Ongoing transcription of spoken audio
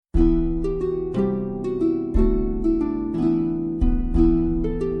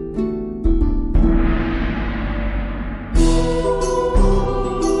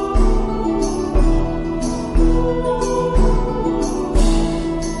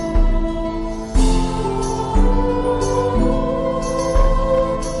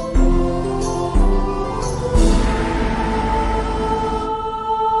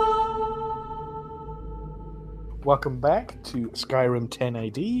welcome back to Skyrim 10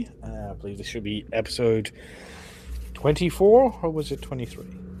 AD. I believe this should be episode 24, or was it 23?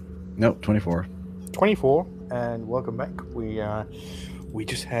 Nope, 24. 24, and welcome back. We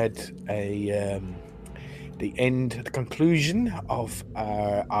just had the conclusion of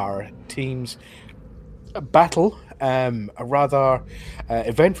our team's battle, a rather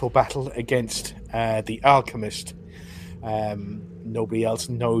eventful battle against the Alchemist. Nobody else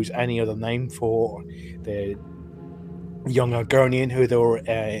knows any other name for the young Argonian who they were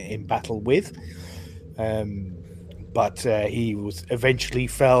in battle with, but he was eventually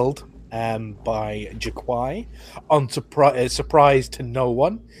felled by Jaquai, surprise to no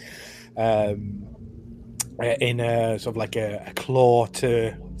one, in a sort of like a claw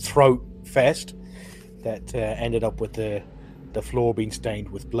to throat fest that ended up with the floor being stained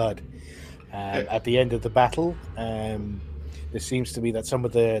with blood. At the end of the battle, there seems to be that some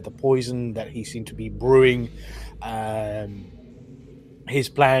of the poison that he seemed to be brewing, his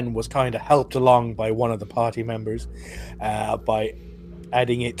plan was kind of helped along by one of the party members by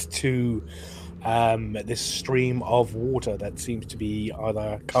adding it to this stream of water that seems to be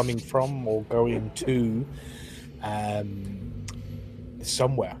either coming from or going to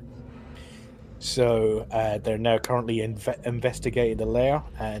somewhere. So they're now currently investigating the lair,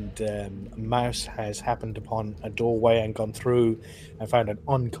 and Mouse has happened upon a doorway and gone through and found an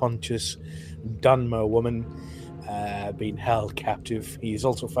unconscious Dunmer woman being held captive. He's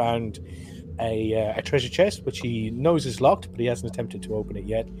also found a treasure chest, which he knows is locked, but he hasn't attempted to open it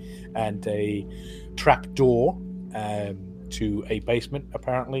yet, and a trap door to a basement,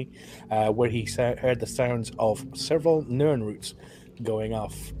 apparently, where he heard the sounds of several Nirnroots going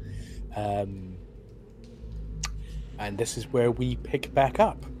off. And this is where we pick back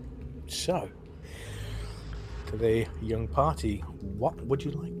up. So, to the young party, what would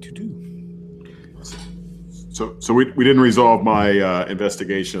you like to do? So we didn't resolve my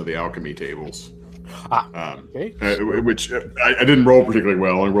investigation of the alchemy tables. Okay. Which I didn't roll particularly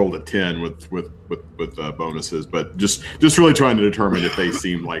well. I rolled a 10 with bonuses, but just really trying to determine if they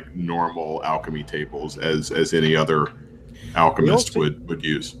seem like normal alchemy tables as any other alchemist would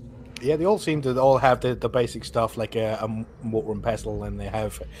use. Yeah, they all seem to have the basic stuff, like a mortar and pestle, and they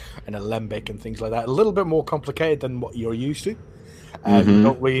have an alembic and things like that. A little bit more complicated than what you're used to. You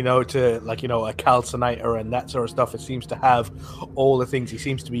don't really know a calcinator and that sort of stuff. It seems to have all the things. He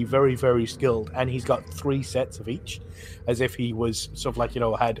seems to be very, very skilled, and he's got 3 sets of each, as if he was sort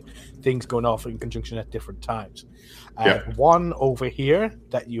of had things going off in conjunction at different times. One over here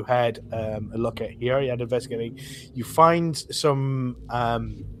that you had a look at here, you had investigating. You find some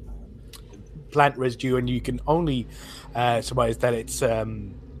plant residue, and you can only surmise that it's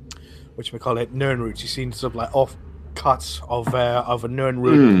Nirnroots. You've seen sort of like off cuts of a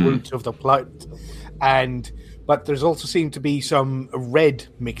Nirnroot root of the plant, but there's also seemed to be some red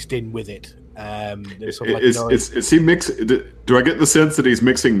mixed in with it. Is he mix? Do I get the sense that he's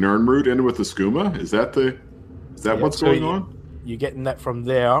mixing Nirnroot in with the skooma? Is that what's going on? You're getting that from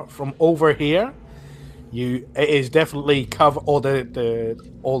there. From over here, it is definitely cover all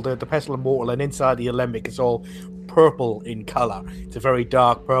the pestle and mortar, and inside the alembic is all purple in color. It's a very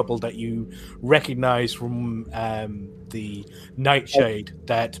dark purple that you recognize from the nightshade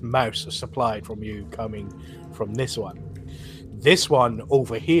that Mouse has supplied from you, coming from this one. This one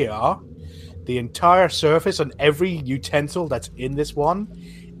over here, the entire surface and every utensil that's in this one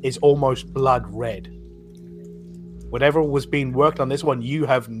is almost blood red. Whatever was being worked on this one, you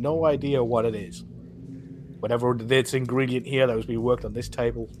have no idea what it is. Whatever this ingredient here that was being worked on this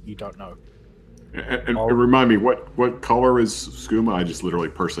table, you don't know. And remind me, what color is skooma? I just literally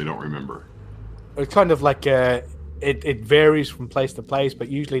personally don't remember. It's kind of like it varies from place to place, but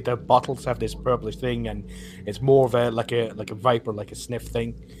usually the bottles have this purplish thing, and it's more of a vapor, like a sniff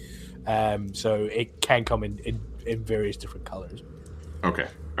thing. So it can come in various different colors. Okay,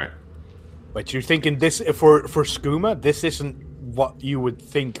 right. But you're thinking this for skooma, this isn't what you would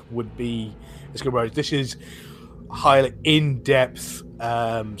think would be skooma. This is highly in-depth,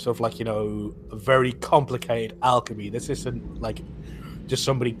 very complicated alchemy. This isn't like just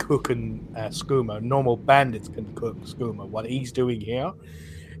somebody cooking skooma. Normal bandits can cook skooma. What he's doing here,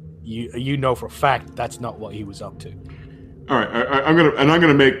 you know for a fact that's not what he was up to. All right, I'm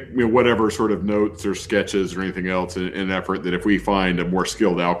gonna make whatever sort of notes or sketches or anything else in an effort that if we find a more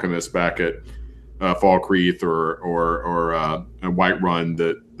skilled alchemist back at Falkreath or Whiterun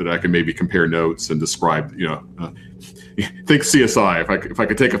that I can maybe compare notes and describe. Think CSI. If I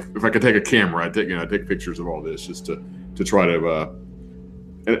could take a camera, I'd take pictures of all this just to try to.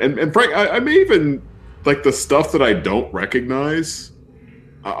 And Frank, I may even like the stuff that I don't recognize.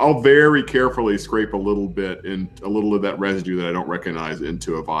 I'll very carefully scrape a little of that residue that I don't recognize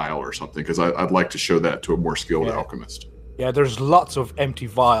into a vial or something, because I'd like to show that to a more skilled alchemist. Yeah, there's lots of empty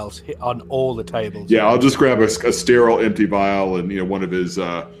vials on all the tables. Yeah, I'll just grab a sterile empty vial and one of his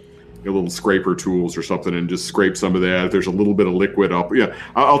little scraper tools or something, and just scrape some of that. If there's a little bit of liquid,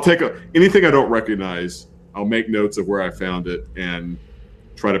 I'll take anything I don't recognize. I'll make notes of where I found it and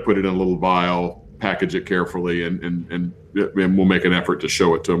try to put it in a little vial, package it carefully, and we'll make an effort to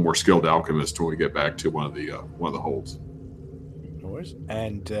show it to a more skilled alchemist when we get back to one of the holds. No worries.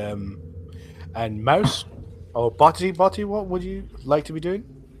 And Mouse or Botty, what would you like to be doing?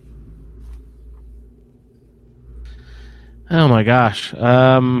 Oh my gosh.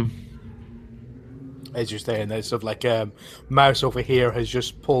 As you're saying, there's sort of like Mouse over here has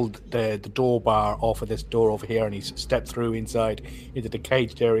just pulled the door bar off of this door over here, and he's stepped through inside into the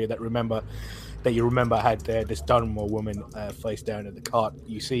caged area that you remember had this Dunmore woman face down in the cot.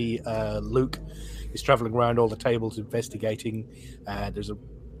 You see Luke is traveling around all the tables investigating. There's a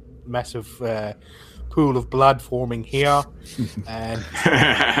massive pool of blood forming here, and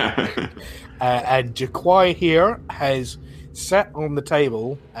Jaquai here has sat on the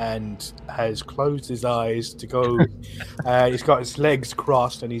table and has closed his eyes to go. He's got his legs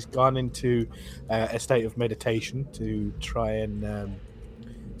crossed and he's gone into a state of meditation to try and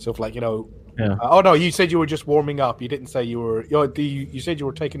sort of like, Yeah. Oh no! You said you were just warming up. You didn't say you were. You said you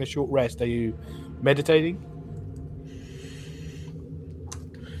were taking a short rest. Are you meditating?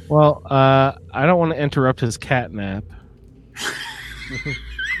 Well, I don't want to interrupt his cat nap.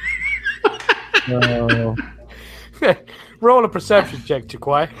 So... Roll a perception check,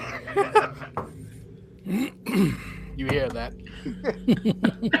 Jaquai. You hear that?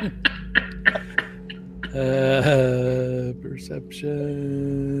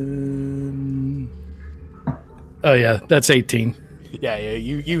 Perception. Oh yeah, that's 18. Yeah,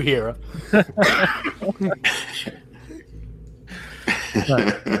 you hear her.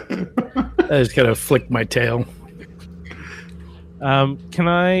 I just gotta flick my tail. Can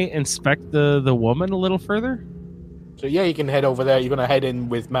I inspect the woman a little further? So yeah, you can head over there. You're gonna head in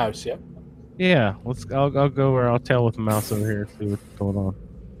with Mouse, yeah? Yeah, I'll go where I'll tail with the mouse over here, see what's going on.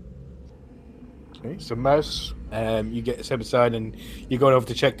 Okay, so Mouse, you get step aside and you're going over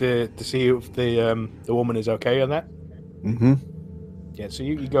to check to see if the woman is okay on that. Mm-hmm. Yeah, so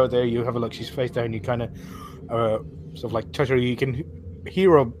you go there, you have a look. She's face down. You kind of sort of like touch her. You can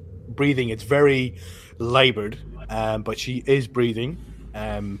hear her breathing. It's very labored, but she is breathing.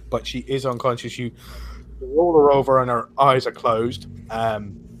 But she is unconscious. You roll her over and her eyes are closed.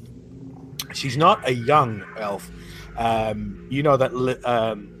 She's not a young elf. You know that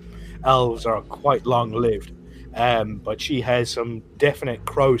elves are quite long-lived, but she has some definite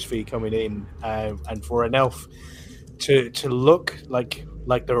crow's feet coming in, and for an elf to look like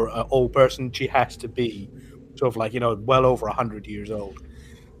they're an old person, she has to be sort of like well over 100 years old.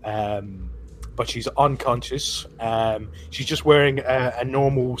 But she's unconscious. She's just wearing a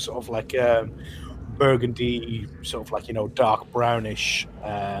normal sort of like burgundy, sort of like dark brownish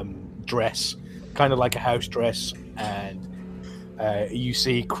dress, kind of like a house dress, and you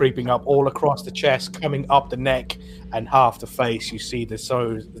see creeping up all across the chest, coming up the neck and half the face. You see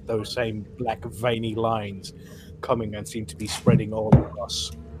those same black veiny lines coming and seem to be spreading all across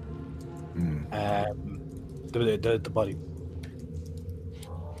the body.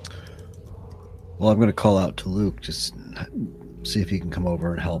 Well, I'm going to call out to Luke, just see if he can come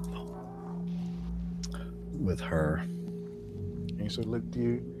over and help with her. Okay, so Luke,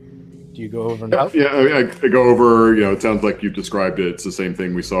 do you go over and help? Yeah, I go over. It sounds like you've described it. It's the same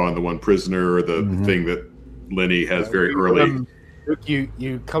thing we saw in the one prisoner, the thing that Lenny has very early. Luke,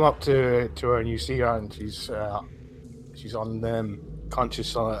 you come up to her and you see her, and she's on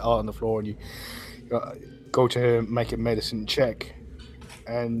conscious on the floor, and you go to make a medicine check,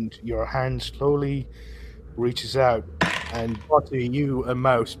 and your hand slowly reaches out, and Botty, you and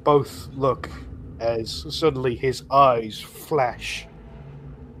Mouse both look as suddenly his eyes flash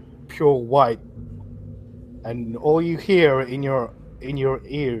pure white, and all you hear in your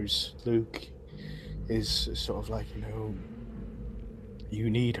ears, Luke, is sort of like, you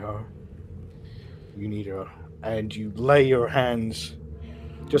need her, and you lay your hands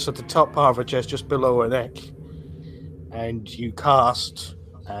just at the top part of her chest, just below her neck, and you cast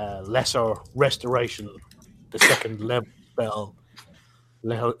Lesser Restoration, the second level spell,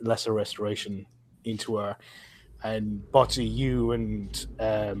 Lesser Restoration, into her. And Botty, you and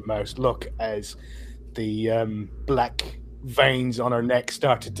Mouse look as the black veins on her neck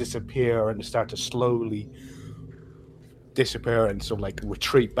start to disappear and start to slowly disappear and sort of like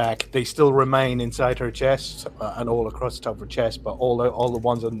retreat back. They still remain inside her chest and all across the top of her chest, but all the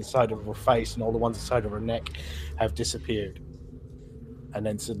ones on the side of her face and all the ones on the side of her neck have disappeared. And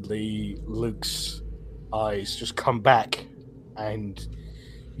then suddenly Luke's eyes just come back, and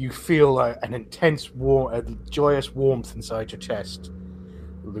you feel an intense, a joyous warmth inside your chest,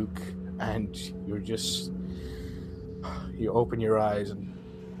 Luke. And you open your eyes and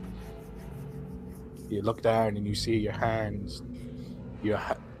you look down and you see your hands. You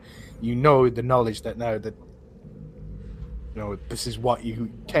know the knowledge that now that this is what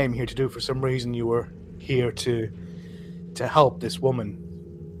you came here to do. For some reason, you were here to help this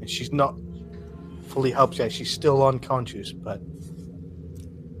woman, and she's not fully helped yet. She's still unconscious, but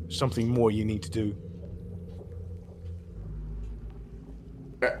something more you need to do.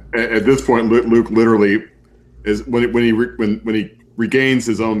 At this point, Luke literally is when he regains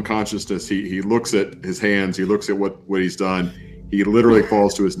his own consciousness. He looks at his hands. He looks at what he's done. He literally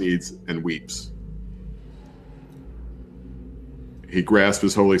falls to his knees and weeps. He grasps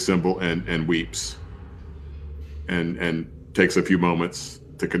his holy symbol and weeps, and takes a few moments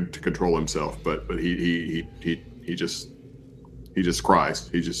to control himself. But he just cries.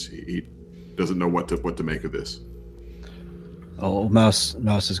 He doesn't know what to make of this. Oh, Mouse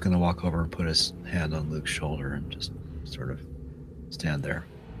is going to walk over and put his hand on Luke's shoulder and just sort of stand there.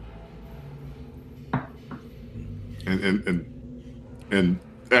 And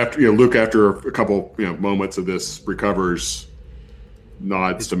after Luke, after a couple moments of this, recovers,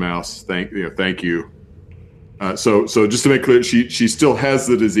 nods to Mouse. Thank you. So just to make clear, she still has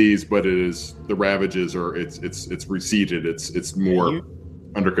the disease, but it is the ravages are it's receded. It's more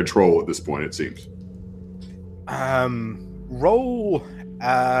under control at this point, it seems. Roll.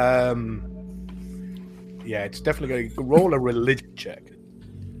 It's definitely going to roll a religion check.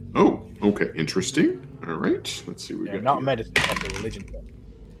 Oh, okay, interesting. All right, let's see. Not medicine, but a religion check.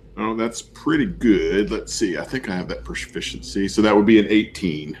 Oh, that's pretty good. Let's see. I think I have that proficiency, so that would be an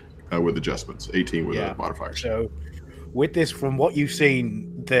 18 with adjustments. 18 with a modifier. So, with this, from what you've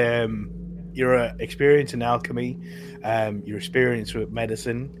seen, your experience in alchemy, your experience with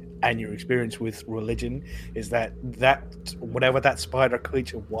medicine, and your experience with religion is that whatever that spider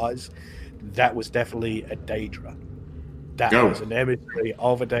creature was, that was definitely a Daedra. That was an emissary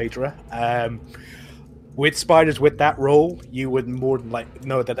of a Daedra. With spiders with that role, you would more than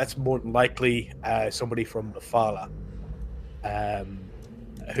know that that's more than likely somebody from the Fala.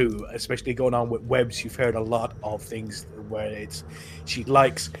 Who, especially going on with webs, you've heard a lot of things where she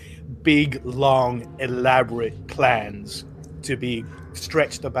likes big, long, elaborate plans to be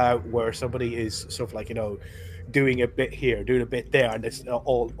stretched about, where somebody is sort of doing a bit here, doing a bit there, and it's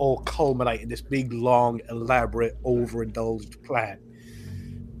all culminate in this big, long, elaborate, overindulged plan.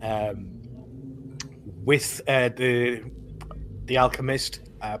 With the alchemist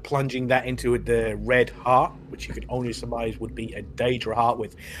plunging that into the red heart, which you could only surmise would be a Daedra heart,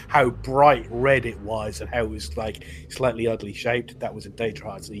 with how bright red it was and how it was slightly ugly shaped. That was a Daedra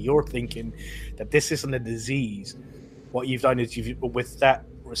heart. So you're thinking that this isn't a disease. What you've done is with that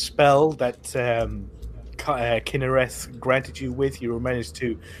spell that Kinnereth granted you with, you managed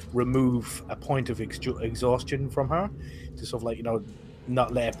to remove a point of exhaustion from her to sort of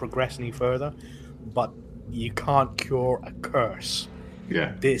not let it progress any further. But you can't cure a curse.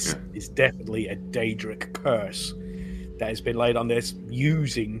 This is definitely a Daedric curse that has been laid on this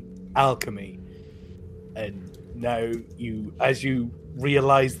using alchemy. And now as you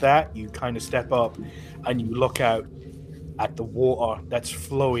realize that, you kind of step up and you look out at the water that's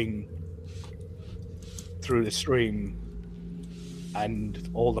flowing through the stream and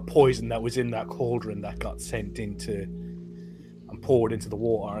all the poison that was in that cauldron that got sent into and poured into the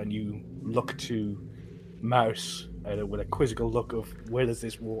water, and you look to Mouse with a quizzical look of, where does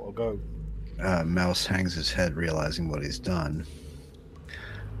this water go? Mouse hangs his head, realizing what he's done,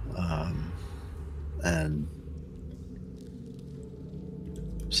 and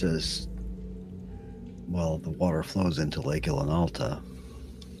says, well, the water flows into Lake Ilanalta.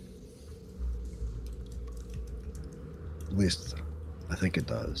 At least I think it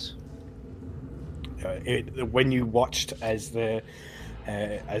does. When you watched as the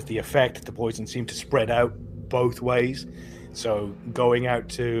effect, the poison seemed to spread out both ways. So going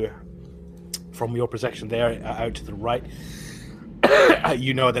out from your projection there, out to the right,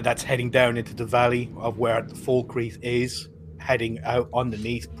 you know that's heading down into the valley of where the Falkreath is, heading out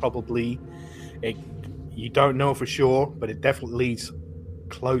underneath probably. You don't know for sure, but it definitely leads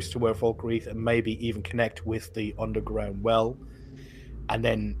close to where Falkreath, and maybe even connect with the underground well. And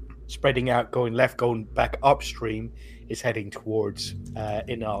then spreading out, going left, going back upstream, is heading towards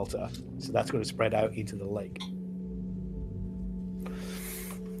Inalta. So that's going to spread out into the lake.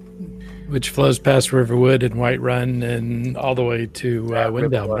 Which flows past Riverwood and Whiterun and all the way to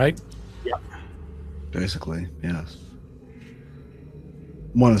Windhelm, Riverwood. right? Basically, yes.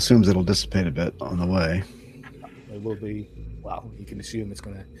 One assumes it'll dissipate a bit on the way. It will be, well, you can assume it's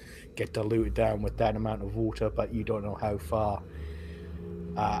going to get diluted down with that amount of water, but you don't know how far.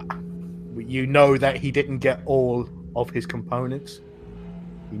 You know that he didn't get all of his components.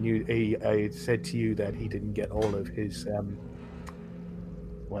 He said to you that he didn't get all of his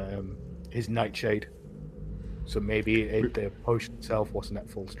nightshade. So maybe the potion itself wasn't at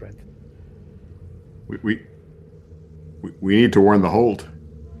full strength. We need to warn the hold.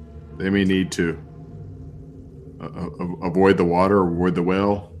 They may need to avoid the water or avoid the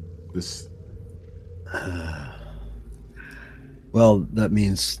well. This. Well, that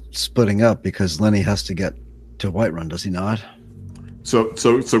means splitting up because Lenny has to get to Whiterun, does he not? So,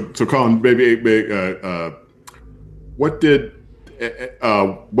 Colin, maybe what did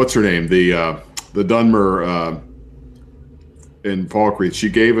what's her name? The Dunmer in Falkreath. She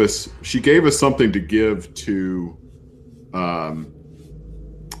gave us something to give to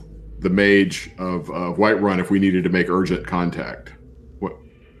the mage of Whiterun if we needed to make urgent contact. What?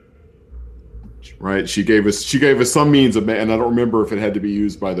 Right? She gave us some means of, and I don't remember if it had to be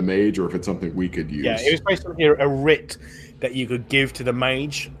used by the mage or if it's something we could use. Yeah, it was basically a writ that you could give to the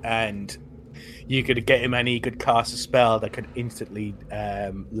mage, and you could get him, and he could cast a spell that could instantly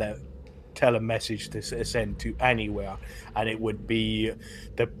tell a message to send to anywhere, and it would be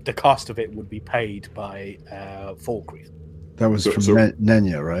the cost of it would be paid by Falkreath. That was from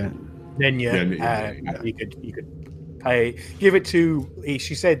Nenya, right? Nenya. You could pay, give it to.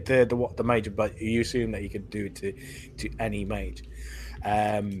 She said the mage, but you assume that you could do it to any mage.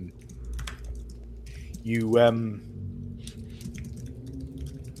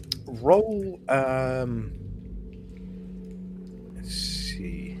 Roll. Let's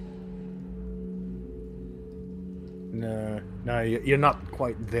see. No, you're not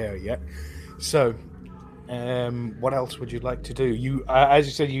quite there yet. So, what else would you like to do? You, as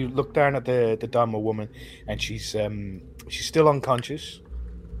you said, you look down at the Dharma woman, and she's still unconscious,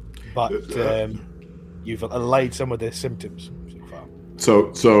 but you've allayed some of the symptoms so far.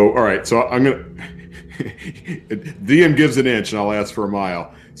 So, all right. So I'm gonna. DM gives an inch, and I'll ask for a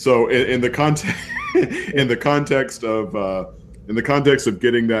mile. So, in the context of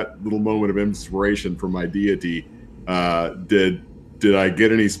getting that little moment of inspiration from my deity, did I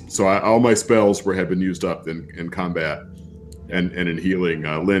get any? So all my spells had been used up in combat and in healing.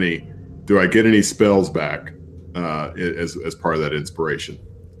 Lenny, do I get any spells back as part of that inspiration?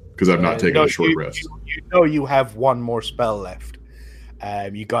 Because I've not taken a short rest. You know you have one more spell left.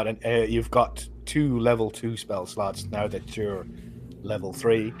 You've got 2 level 2 spell slots now that you're level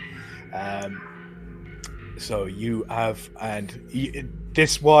 3. So you have,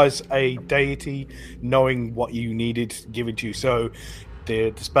 this was a deity knowing what you needed given to you. So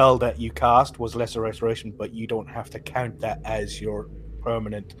the spell that you cast was Lesser Restoration, but you don't have to count that as your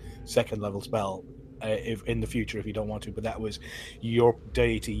permanent 2nd level spell if in the future if you don't want to. But that was your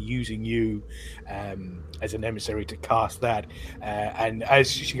deity using you as an emissary to cast that. And as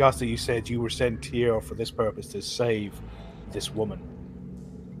she cast it, you said you were sent here for this purpose, to save this woman.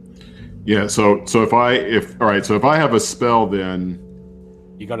 Yeah, so if I have a spell, then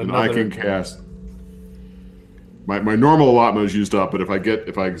you got I can cast. My normal allotment is used up, but I could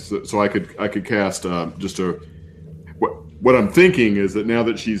cast just a. What I'm thinking is that now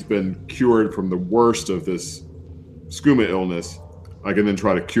that she's been cured from the worst of this skooma illness, I can then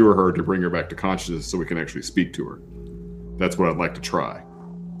try to cure her to bring her back to consciousness, so we can actually speak to her. That's what I'd like to try.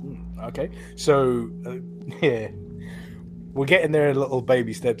 Okay, so yeah. We're getting there in little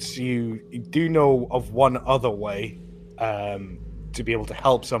baby steps. You do know of one other way to be able to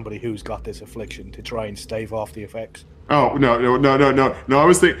help somebody who's got this affliction to try and stave off the effects. Oh, no. I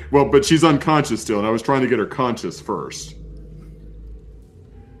was thinking, well, but she's unconscious still, and I was trying to get her conscious first.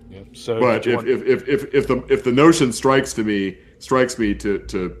 Yeah, so but if the notion strikes me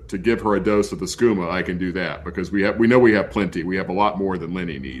to give her a dose of the skooma, I can do that, because we know we have plenty. We have a lot more than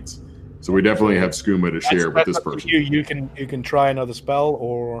Lenny needs. So we definitely have skooma to share with this person. You can try another spell,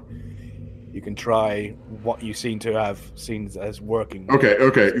 or you can try what you seem to have seen as working.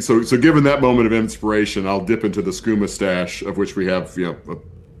 Okay. So given that moment of inspiration, I'll dip into the skooma stash, of which we have a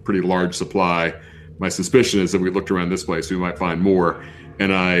pretty large supply. My suspicion is that we looked around this place, we might find more.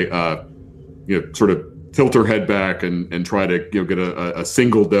 And I sort of tilt her head back and try to get a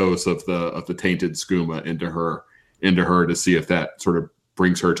single dose of the tainted skooma into her to see if that sort of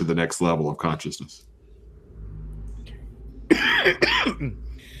brings her to the next level of consciousness.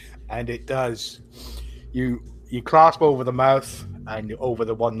 And it does. You you clasp over the mouth and over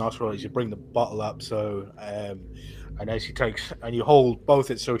the one nostril as you bring the bottle up. So, and as she takes, and you hold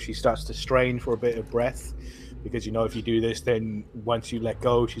both it so she starts to strain for a bit of breath, because you know if you do this, then once you let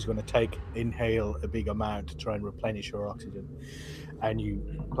go, she's going to inhale a big amount to try and replenish her oxygen. And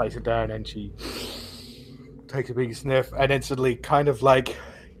you place it down, and she takes a big sniff, and then suddenly, kind of like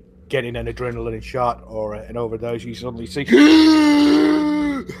getting an adrenaline shot or an overdose, you suddenly see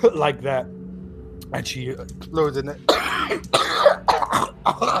like that, and she explodes in it,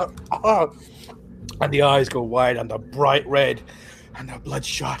 and the eyes go wide, and they're bright red, and they're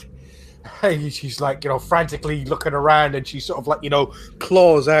bloodshot. And she's like, frantically looking around, and she sort of like,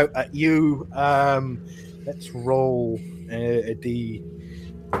 claws out at you. Let's roll a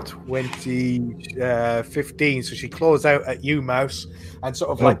D20, 15. So she claws out at you, Mouse, and sort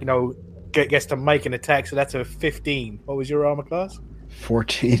of like, gets to make an attack. So that's a 15. What was your armor class?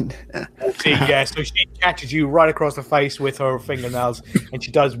 14. 14, yeah. So she catches you right across the face with her fingernails, and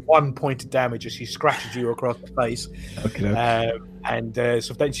she does 1 point of damage as she scratches you across the face. Okay.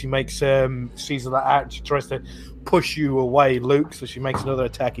 So then she makes sees that out. She tries to push you away, Luke. So she makes another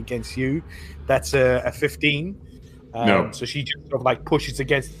attack against you. That's a 15. No. So she just sort of like pushes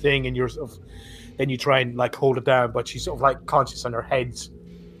against the thing, and then you try and like hold it down, but she's sort of like conscious on her head's.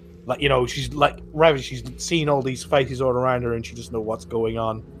 Like, she's like, rather she's seen all these faces all around her, and she doesn't know what's going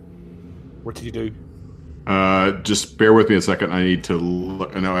on. What did you do? Just bear with me a second. I need to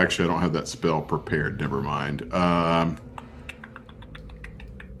look. No, actually, I don't have that spell prepared. Never mind.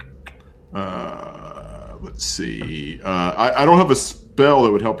 Let's see. I don't have a spell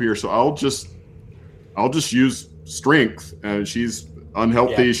that would help here, so I'll just use strength. And she's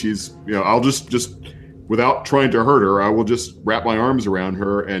unhealthy. Yeah. She's, I'll just without trying to hurt her, I will just wrap my arms around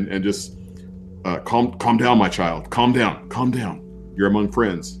her and just calm down, my child. Calm down. You're among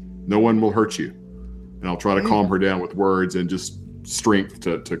friends. No one will hurt you. And I'll try to calm her down with words and just strength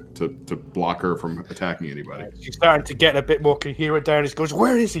to block her from attacking anybody. She's starting to get a bit more coherent down. She goes,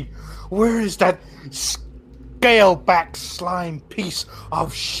 "Where is he? Where is that scale-back slime piece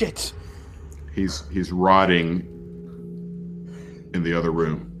of shit?" He's rotting in the other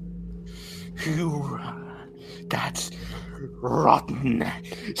room. That rotten,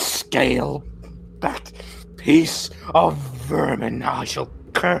 scale-backed piece of vermin. I shall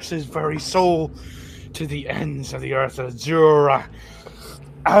curse his very soul to the ends of the earth. Azura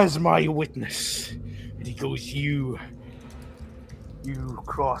as my witness. And he goes, you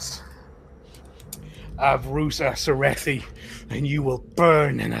cross Avrusa Serethi, and you will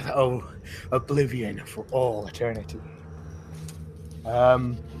burn in oblivion for all eternity.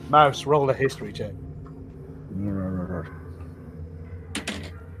 Mouse, roll a history check.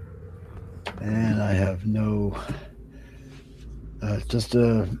 And I have no... just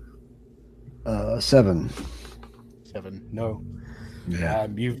a 7. 7, no. Yeah.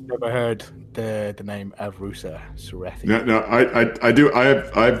 You've never heard the name Avrusa Serethi. No, I do. I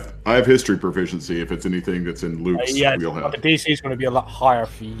have history proficiency if it's anything that's in Luke's wheelhouse. The DC is going to be a lot higher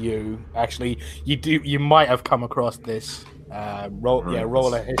for you. Actually, you might have come across this.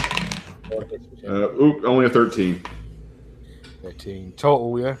 Roll a history. Only a 13. 13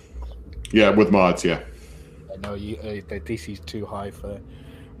 total, yeah. Yeah, with mods, yeah. I know the DC is too high for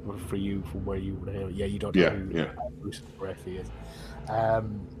you from where you were. Yeah, you don't know who Bruce Breathy is.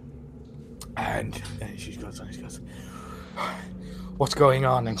 And she goes, "What's going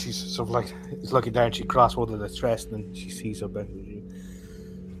on?" And she's sort of like, is looking down. She grasps hold of the chest, and she sees her better than you.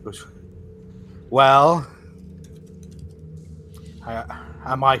 She goes, "Well,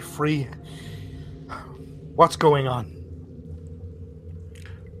 am I free? What's going on?"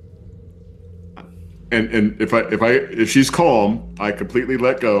 And if she's calm, I completely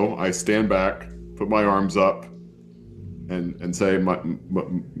let go. I stand back, put my arms up, and say, my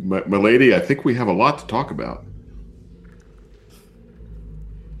lady, I think we have a lot to talk about.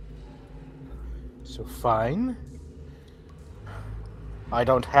 So fine. I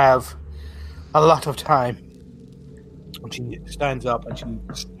don't have a lot of time. And she stands up and she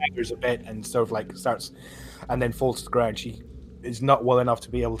staggers a bit and sort of like starts, and then falls to the ground. She is not well enough to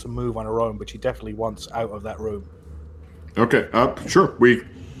be able to move on her own, but she definitely wants out of that room. Okay, sure. We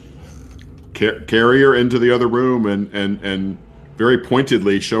carry her into the other room and very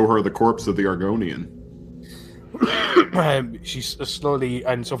pointedly show her the corpse of the Argonian. She slowly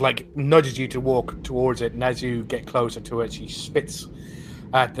and sort of like nudges you to walk towards it, and as you get closer to it, she spits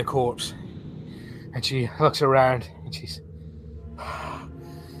at the corpse, and she looks around and she's,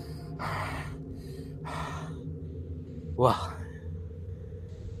 well,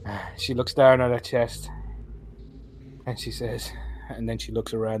 she looks down at her chest and she says, and then she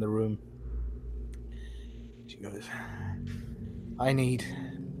looks around the room. She goes, I need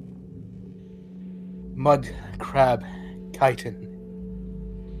mud crab chitin.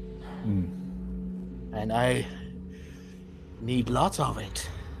 And I need lots of it.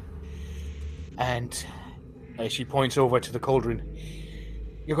 And as she points over to the cauldron,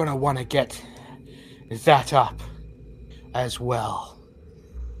 you're going to want to get that up as well.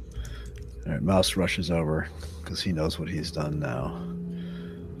 All right, Mouse rushes over because he knows what he's done now.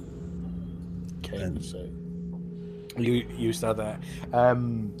 Okay, And- so you start that.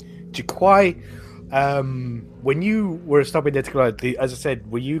 Jaquai, when you were stopping there to go out, as I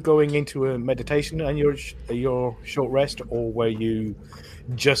said, were you going into a meditation on your short rest, or were you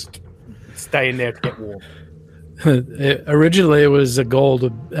just staying there to get warm? Originally, it was a goal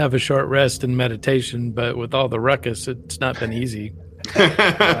to have a short rest and meditation, but with all the ruckus, it's not been easy.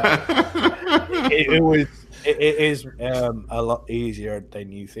 It is a lot easier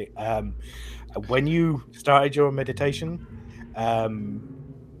than you think. When you started your meditation,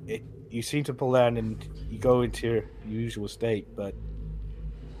 you seem to pull down and you go into your usual state, but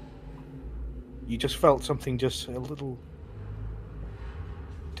you just felt something just a little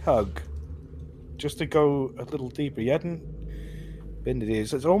tug, just to go a little deeper. You hadn't been to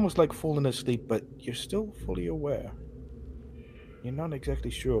this. It's almost like falling asleep, but you're still fully aware. You're not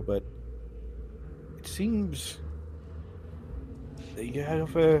exactly sure, but it seems that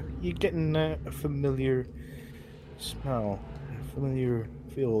you're getting a familiar smell, a familiar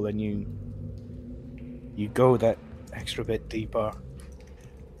feel, and you go that extra bit deeper,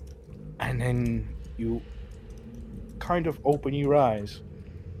 and then you kind of open your eyes,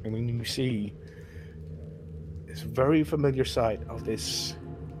 and when you see this very familiar sight of this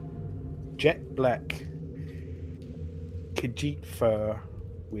jet black Khajiit fur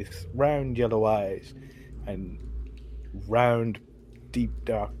with round yellow eyes and round deep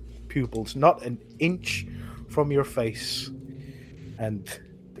dark pupils, not an inch from your face, and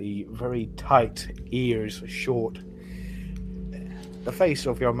the very tight ears, short, the face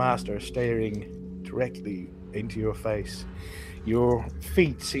of your master staring directly into your face. Your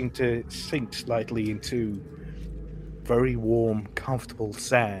feet seem to sink slightly into very warm, comfortable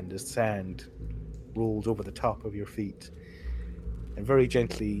sand as sand rolls over the top of your feet. And very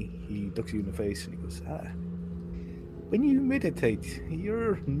gently, he looks you in the face and he goes, when you meditate,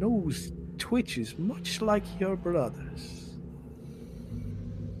 your nose twitches much like your brother's.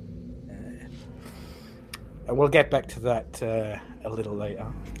 And we'll get back to that a little later.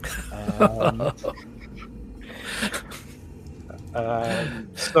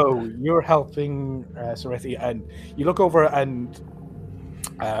 So you're helping Sarethi, and you look over and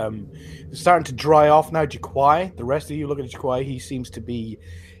it's starting to dry off now. Jaquai, the rest of you look at Jaquai. He seems to be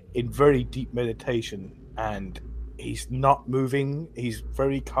in very deep meditation, and he's not moving. He's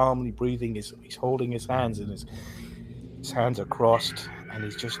very calmly breathing. He's holding his hands, and his hands are crossed, and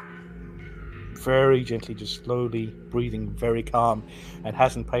he's just very gently, just slowly breathing, very calm, and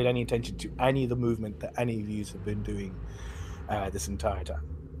hasn't paid any attention to any of the movement that any of you have been doing this entire time.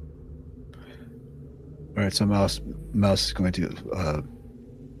 All right, so Mouse is going to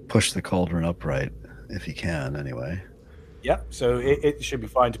push the cauldron upright if he can, anyway. Yeah, so it should be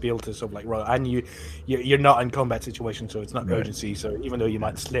fine to be able to sort of like roll. And you're not in combat situation, so it's not Right. urgency. So even though you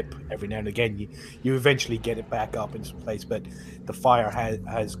might slip every now and again, you eventually get it back up into place. But the fire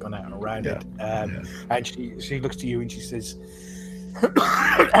has gone out around it. And she looks to you and she says,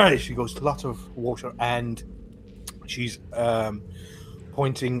 she goes, lots of water, and she's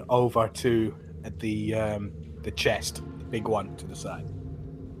pointing over to the chest, the big one to the side.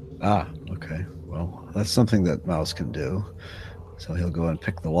 Ah, okay. Well, that's something that Mouse can do. So he'll go and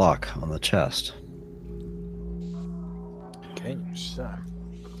pick the lock on the chest. Okay, so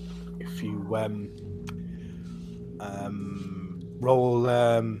if you roll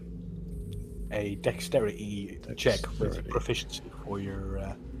a dexterity check with proficiency for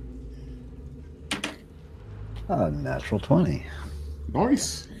your Natural 20.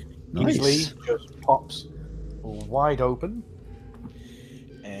 Nice. Nice. easily just pops wide open,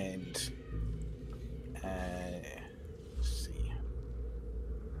 and let's see.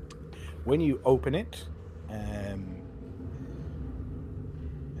 When you open it,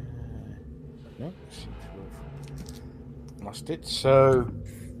 no, seem to have lost it. So,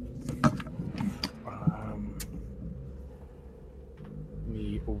 give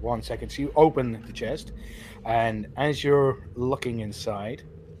me 1 second. So you open the chest, and as you're looking inside,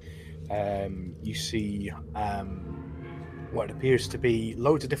 you see what appears to be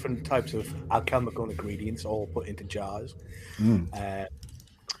loads of different types of alchemical ingredients, all put into jars.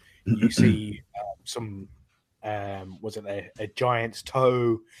 You see some, was it a giant's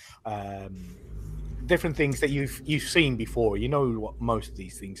toe, different things that you've seen before. You know what most of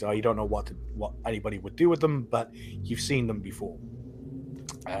these things are. You don't know what anybody would do with them, but you've seen them before,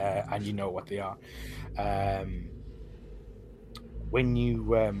 and you know what they are. When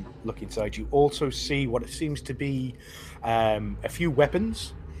you look inside, you also see what seems to be a few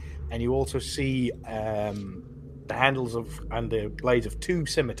weapons, and you also see the handles and the blades of 2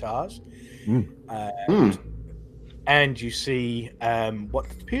 scimitars. And you see what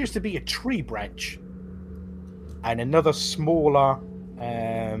appears to be a tree branch and another smaller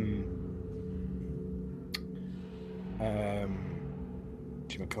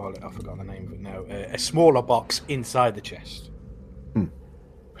call it? I forgot the name of it now. A smaller box inside the chest.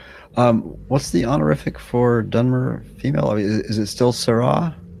 What's the honorific for Dunmer female? I mean, is it still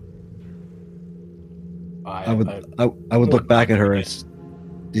Sarah? I would look back at her and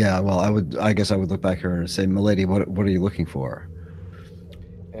I guess I would look back at her and say, "Milady, what are you looking for?"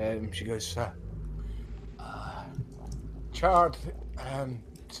 She goes, charred,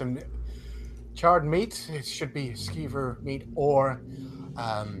 some charred meat. It should be skeever meat or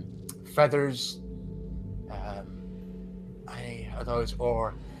feathers. Any of those,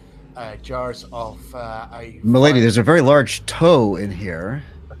 or jars of Milady, there's a very large toe in here.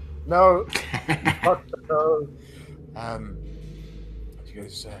 No, not the toe. She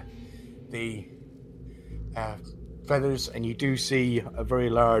goes, the feathers, and you do see a very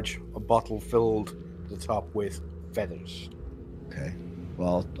large bottle filled to the top with feathers. Okay,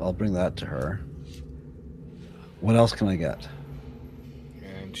 well, I'll bring that to her. What else can I get?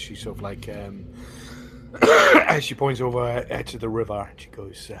 And she sort of like, as she points over to the river, she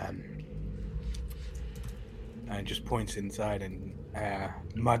goes, and just points inside, and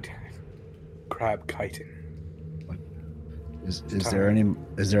mud crab chitin. Is there any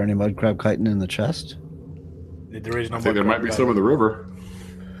mud crab chitin in the chest? There is no. I think there might be some in the river.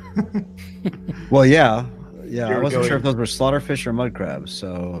 Well, yeah. I wasn't sure if those were slaughterfish or mud crabs,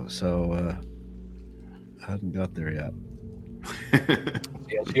 so I hadn't got there yet.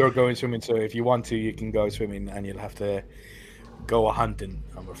 Yes, you're going swimming, so if you want to, you can go swimming, and you'll have to go a hunting,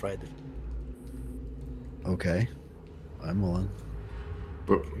 I'm afraid. Okay, I'm willing.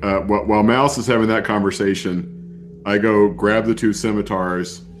 But while Mouse is having that conversation, I go grab the 2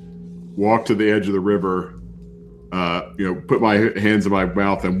 scimitars, walk to the edge of the river, put my hands in my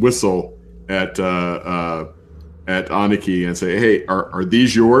mouth and whistle at Aniki and say, "Hey, are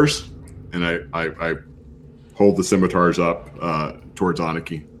these yours?" And I hold the scimitars up towards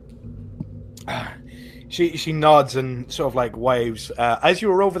Aniki. She nods and sort of like waves. As you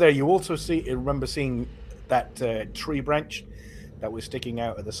were over there, you also remember seeing that tree branch that was sticking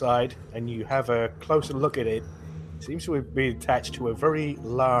out at the side, and you have a closer look at it. It seems to be attached to a very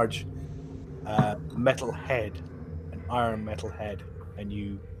large metal head, an iron metal head, and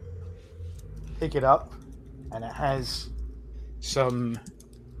you pick it up, and it has some.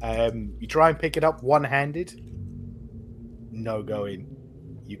 You try and pick it up one-handed. No going.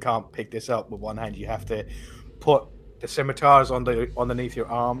 You can't pick this up with one hand. You have to put the scimitars underneath your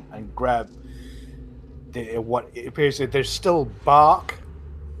arm and grab what it appears that there's still bark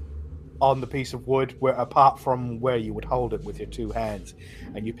on the piece of wood, where apart from where you would hold it with your 2 hands,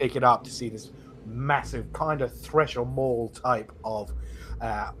 and you pick it up to see this massive kind of thresher maul type of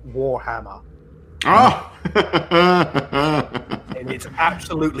warhammer. And it's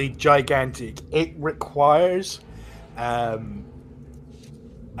absolutely gigantic. It requires a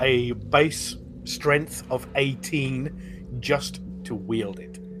base strength of 18 just to wield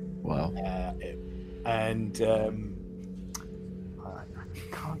it. Wow. And I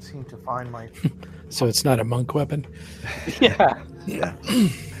can't seem to find my... So it's not a monk weapon? Yeah.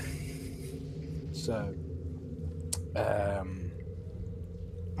 So,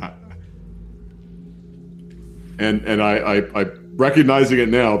 and I recognizing it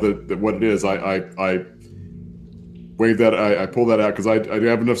now that what it is, I wave that, I pull that out because I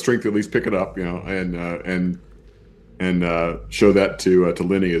have enough strength to at least pick it up, and show that to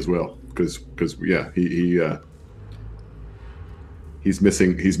Lenny as well, because he's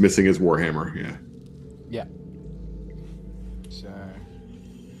missing his warhammer. Yeah. So,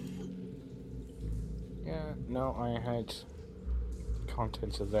 yeah, no, I had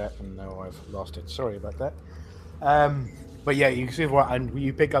contents of that, and now I've lost it. Sorry about that. But yeah, you can see what, and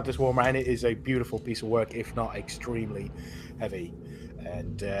you pick up this warhammer, and it is a beautiful piece of work, if not extremely heavy.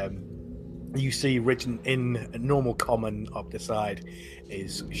 And you see written in normal common up the side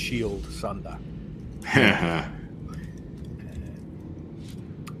is Shield Sunder.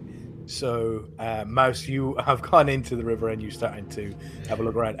 So, Mouse, you have gone into the river and you're starting to have a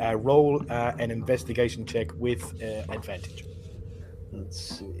look around. Roll an investigation check with advantage. Let's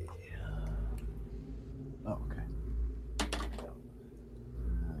see.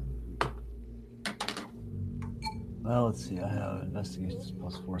 Well, let's see. I have investigation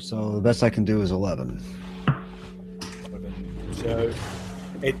 +4, so the best I can do is 11. So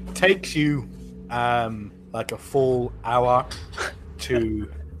it takes you like a full hour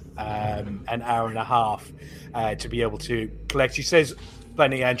to an hour and a half to be able to collect. She says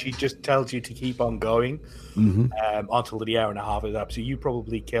plenty, and she just tells you to keep on going until the hour and a half is up. So you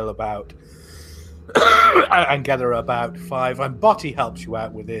probably kill about and gather about 5, and Botti helps you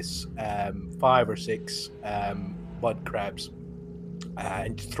out with this 5 or 6 mud crabs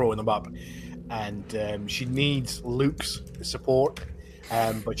and throwing them up. And she needs Luke's support,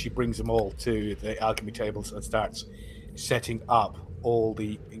 but she brings them all to the alchemy tables and starts setting up all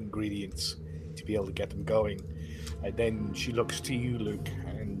the ingredients to be able to get them going. And then she looks to you, Luke,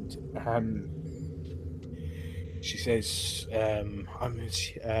 and she says, I'm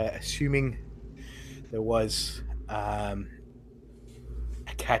assuming there was a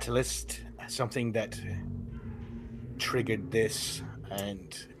catalyst, something that triggered this,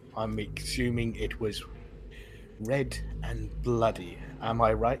 and I'm assuming it was red and bloody. Am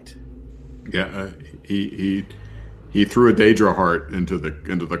I right? Yeah, he threw a Daedra heart into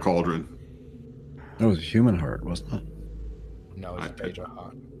the cauldron. That was a human heart, wasn't it? No, it's a Daedra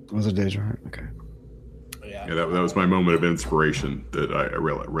heart. It was a Daedra heart? Okay. Yeah. Yeah, that was my moment of inspiration that I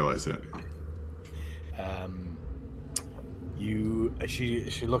realized that.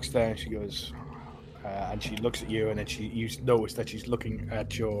 She looks down. She goes, and she looks at you, and then you notice that she's looking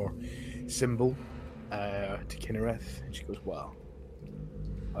at your symbol to Kinnereth, and she goes, "Well,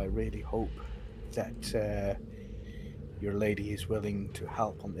 I really hope that your lady is willing to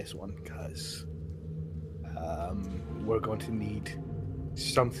help on this one, because we're going to need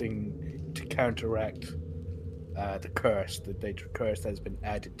something to counteract the curse, the Daedra curse that has been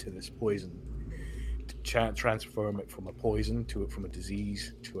added to this poison, to transform it from a poison from a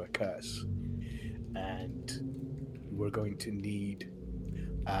disease to a curse. And we're going to need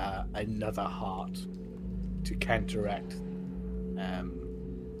another heart to counteract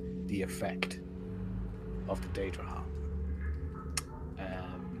the effect of the Daedra heart.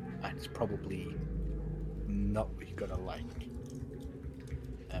 And it's probably not what you're gonna like.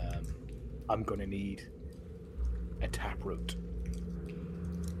 I'm gonna need a taproot,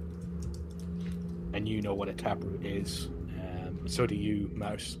 and you know what a taproot is. So do you,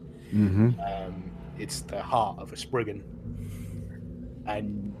 Mouse. It's the heart of a Spriggan,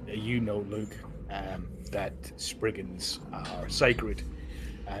 and you know, Luke, that Spriggans are sacred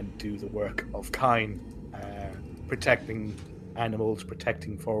and do the work of Kine, protecting animals,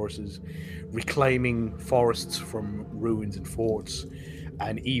 protecting forests, reclaiming forests from ruins and forts,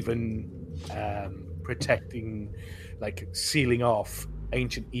 and even protecting, like sealing off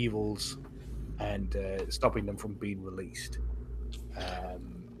ancient evils and stopping them from being released.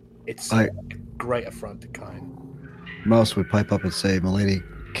 It's a great affront to Kine. Mouse would pipe up and say, "Milady,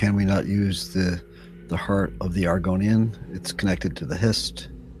 can we not use the heart of the Argonian? It's connected to the Hist."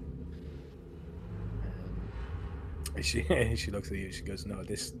 She looks at you. She goes, "No,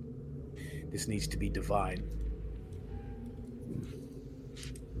 this needs to be divine."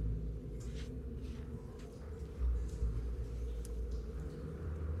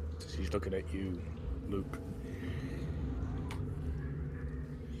 She's looking at you, Luke.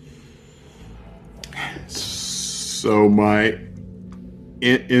 So my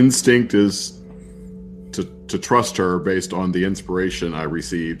instinct is to trust her based on the inspiration I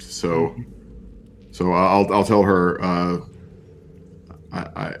received. So I'll tell her.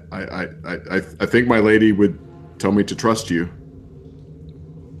 I think my lady would tell me to trust you.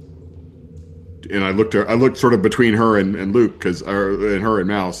 And I looked sort of between her and Luke, and her and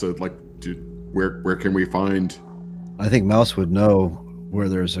Mouse. Like, where can we find? I think Mouse would know where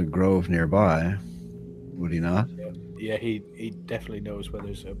there's a grove nearby. Would he not? Yeah, he definitely knows where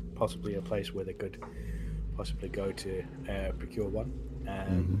there's possibly a place where they could possibly go to procure one.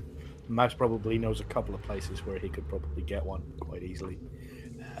 Mouse probably knows a couple of places where he could probably get one quite easily.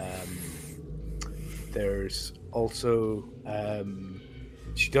 There's also,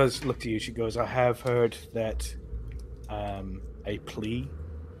 she does look to you. She goes, "I have heard that a plea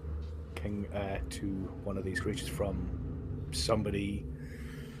can to one of these creatures from somebody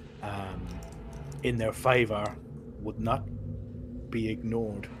in their favor would not be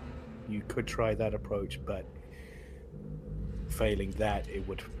ignored. You could try that approach, but failing that, it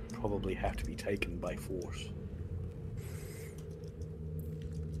would probably have to be taken by force."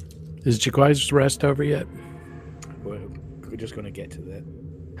 Is Jaquai's rest over yet? We're just going to get to that.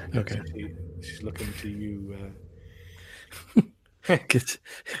 Okay. She's looking to you.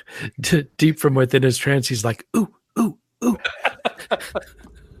 Deep from within his trance, he's like, "Ooh, ooh, ooh."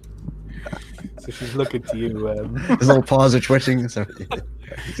 So she's looking to you. His little paws are twitching. So,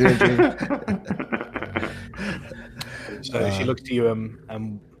 So she looks to you.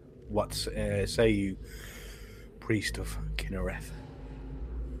 What say you, priest of Kinnereth?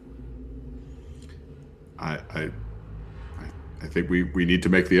 I think we need to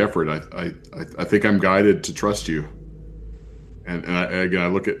make the effort. I think I'm guided to trust you. And I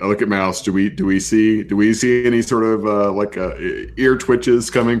look at Mouse. Do we see any sort of ear twitches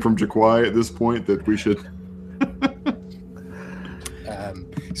coming from Jaquai at this point that we should?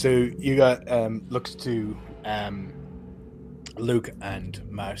 So you got looks to Luke and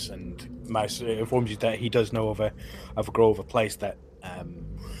Mouse informs you that he does know of a grove, a place that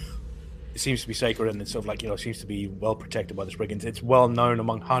seems to be sacred and it's sort of like, seems to be well protected by the Spriggans. It's well known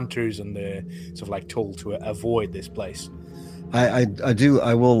among hunters, and they're sort of like told to avoid this place. I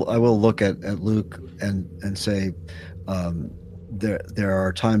will look at Luke and say, there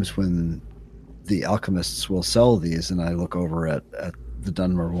are times when the alchemists will sell these, and I look over at the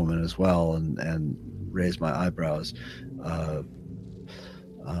Dunmer woman as well and raise my eyebrows.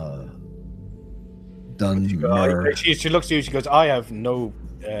 Dunmer. She looks at you. She goes, "I have no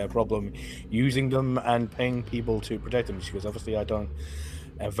problem using them and paying people to protect them." She goes, "Obviously, I don't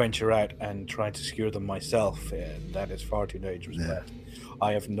venture out and try to secure them myself. That is far too dangerous. Yeah. But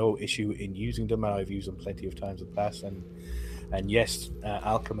I have no issue in using them, and I've used them plenty of times in the past. And yes,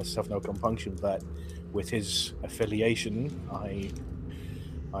 alchemists have no compunction, but with his affiliation, I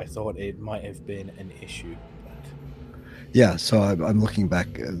thought it might have been an issue." Yeah, so I'm looking back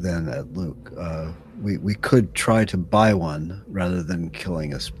then at Luke. We could try to buy one rather than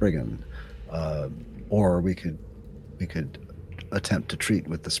killing a Spriggan, or we could attempt to treat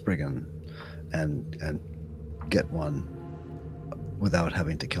with the Spriggan and get one without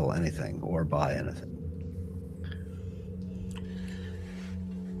having to kill anything or buy anything.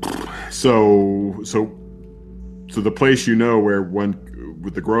 So the place where one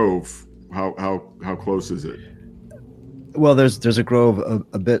with the grove, how close is it? Well, there's a grove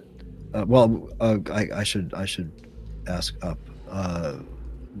a bit. I should ask up.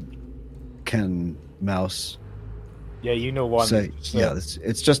 Can Mouse? Yeah, you know one. Say, yeah,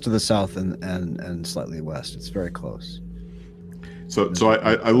 it's just to the south and slightly west. It's very close. So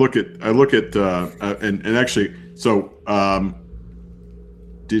I look at and actually, so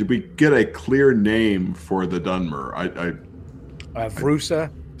did we get a clear name for the Dunmer?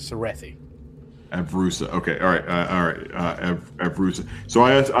 Avrusa Serethi. Avrusa. Okay. All right. Avrusa. So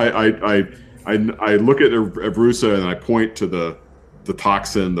I look at Avrusa and I point to the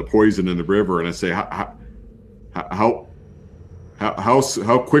toxin, the poison in the river, and I say, how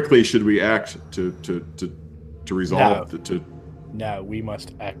quickly should we act to resolve No, we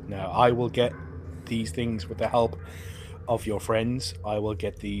must act now. I will get these things with the help of your friends. I will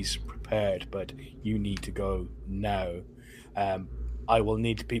get these prepared, but you need to go now. I will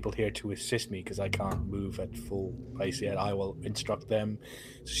need people here to assist me because I can't move at full pace yet. I will instruct them.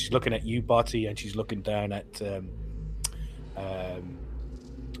 So she's looking at you, Botsy, and she's looking down at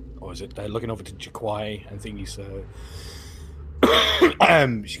looking over to Jaquai and thingy. So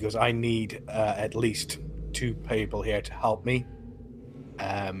she goes, "I need at least 2 people here to help me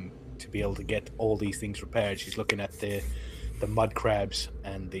to be able to get all these things repaired." She's looking at the mud crabs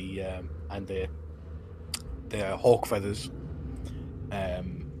and the hawk feathers.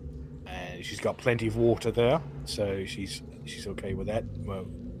 And she's got plenty of water there, so she's okay with that. Well,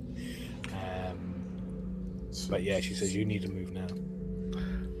 but yeah, she says you need to move now.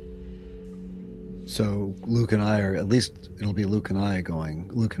 So Luke and I are, at least it'll be Luke and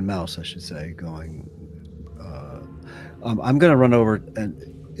Mouse, I should say, going. I'm going to run over, and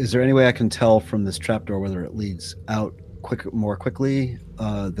is there any way I can tell from this trapdoor whether it leads out more quickly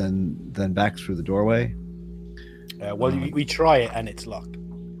than back through the doorway? We try it and it's locked.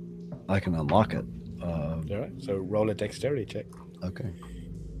 I can unlock it. All right. So roll a dexterity check. Okay.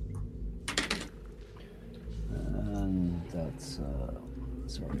 And that's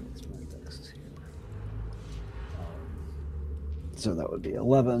sorry, what's my dex here? So that would be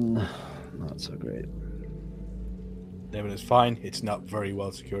 11. Not so great. 11 is fine. It's not very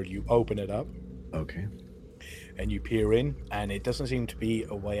well secured. You open it up. Okay. And you peer in, and it doesn't seem to be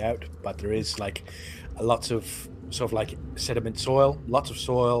a way out, but there is like lots of sort of like sediment soil, lots of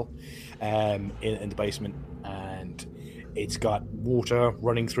soil in the basement, and it's got water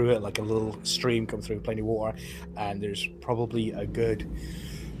running through it, like a little stream come through, plenty of water, and there's probably a good,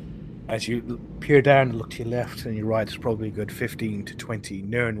 as you peer down and look to your left and your right, there's probably a good 15 to 20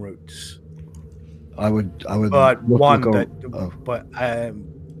 Nirn roots. I would But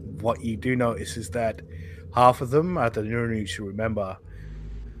what you do notice is that half of them are the Nirn roots you remember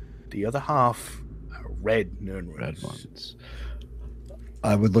The other half are red Nirn Red roots. ones.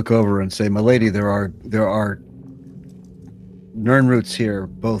 I would look over and say, "My lady, there are Nirn roots here,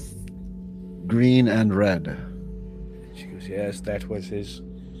 both green and red." She goes, yes, that was his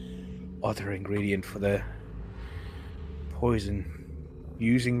other ingredient for the poison.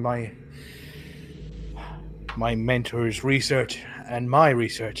 Using my mentor's research and my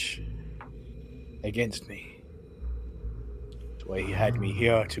research against me. That's why he had me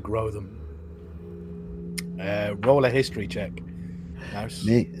here to grow them. Roll a history check, Mouse.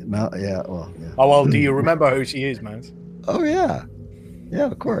 Yeah, well, yeah. Oh, well, do you remember who she is, Mouse? Oh, yeah. Yeah,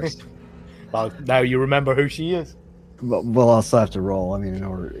 of course. Well, now you remember who she is. Well, I'll still have to roll. I mean, in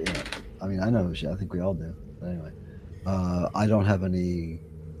order, I mean, I know who she. I think we all do. But anyway, I don't have any.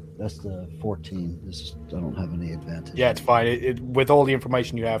 That's the 14. I don't have any advantage. Yeah, it's fine. With all the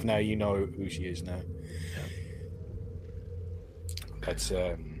information you have now, you know who she is now. That's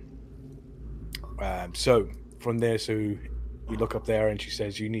so from there. So you look up there, and she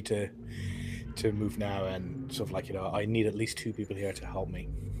says, "You need to move now," and sort of like, I need at least 2 people here to help me,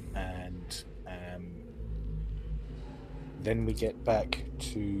 and then we get back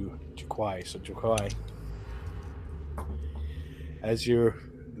to Jaquai. So Jaquai, as you're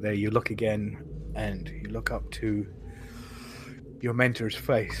there, you look again, and you look up to your mentor's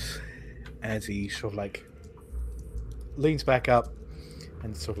face as he sort of like leans back up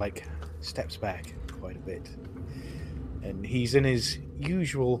and sort of like steps back quite a bit, and he's in his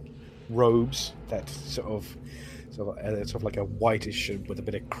usual robes that sort of like a whitish with a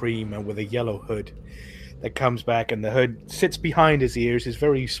bit of cream and with a yellow hood that comes back, and the hood sits behind his ears, his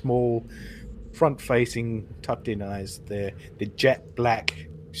very small front facing tucked in eyes, the jet black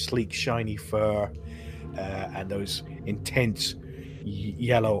sleek shiny fur, and those intense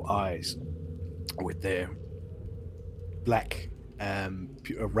yellow eyes with their black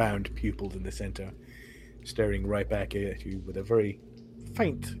round pupils in the center, staring right back at you with a very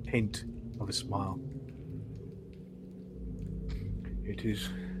faint hint of a smile. It is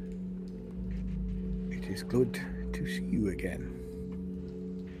good to see you again,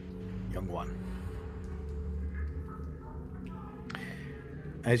 young one.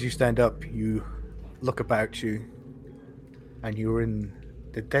 As you stand up, you look about you, and you're in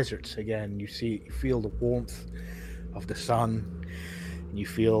the deserts again. You feel the warmth of the sun, and you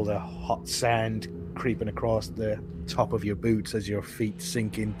feel the hot sand creeping across the top of your boots as your feet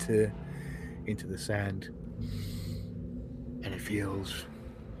sink into the sand, and it feels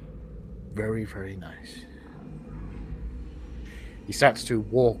very, very nice. He starts to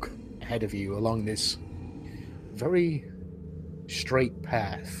walk ahead of you along this very straight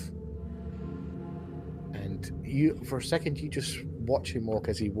path, and you, for a second, you just watch him walk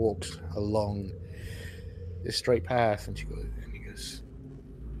as he walks along this straight path, and he goes,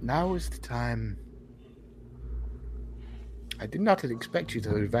 now is the time. I did not expect you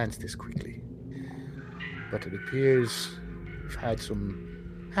to advance this quickly, but it appears you've had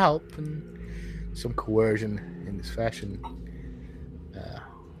some help and some coercion in this fashion.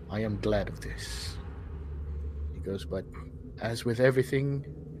 I am glad of this. He goes, but as with everything,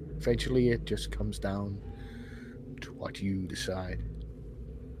 eventually it just comes down to what you decide.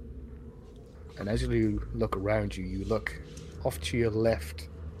 And as you look around you, you look off to your left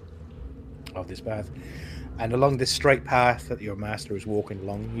of this path, and along this straight path that your master is walking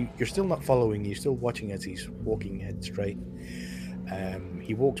along, you're still not following, you're still watching as he's walking head straight.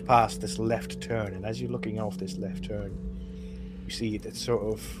 He walks past this left turn, and as you're looking off this left turn, you see that sort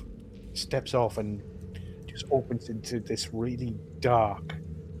of steps off and just opens into this really dark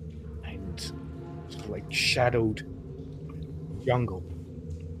and sort of like shadowed jungle.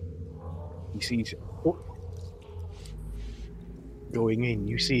 You see going in,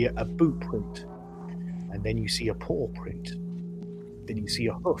 you see a boot print, and then you see a paw print, then you see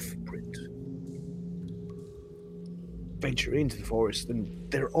a hoof print. Venture into the forest, and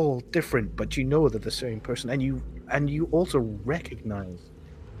they're all different, but you know they're the same person, and you also recognize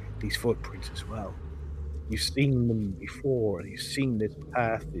these footprints as well. You've seen them before, you've seen this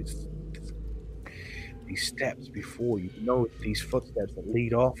path, these steps before. You know these footsteps that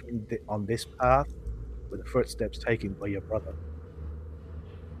lead off on this path were the footsteps taken by your brother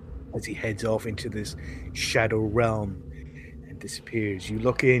as he heads off into this shadow realm and disappears. You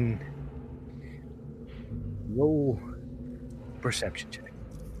look in. Roll perception check.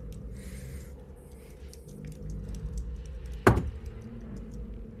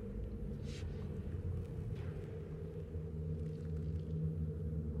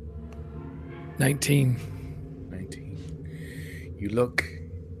 $19. You look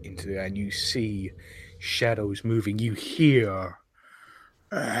into it and you see shadows moving. You hear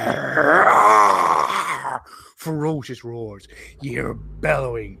Ferocious roars. You hear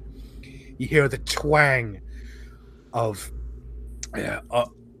bellowing. You hear the twang of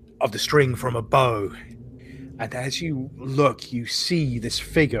the string from a bow. And as you look, you see this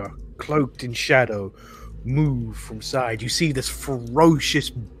figure cloaked in shadow move from side. You see this ferocious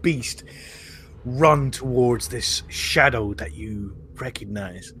beast run towards this shadow that you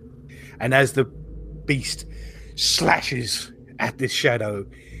recognize. And as the beast slashes at this shadow,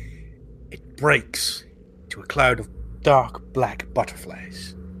 it breaks to a cloud of dark black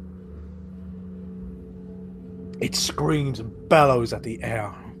butterflies. It screams and bellows at the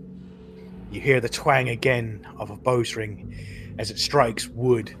air. You hear the twang again of a bowstring as it strikes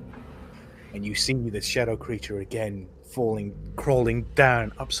wood, and you see this shadow creature again crawling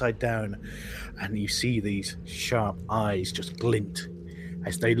down, upside down, and you see these sharp eyes just glint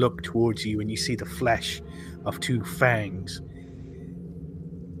as they look towards you, and you see the flesh of two fangs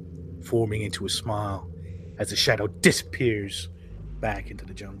forming into a smile as the shadow disappears back into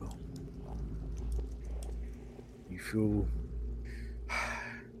the jungle. You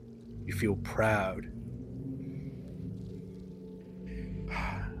feel proud.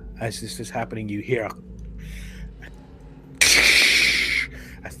 As this is happening, you hear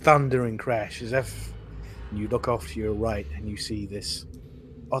a thundering crash, as if you look off to your right and you see this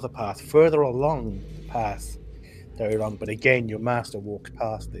other path further along the path very long, but again your master walks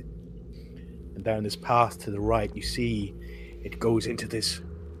past it, and down this path to the right you see it goes into this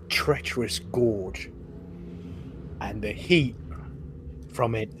treacherous gorge, and the heat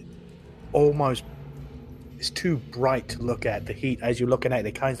from it almost is too bright to look at. The heat, as you're looking at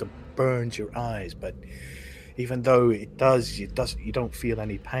it, kind of burns your eyes, but even though it does, you don't feel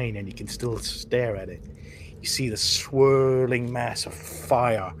any pain, and you can still stare at it. You see the swirling mass of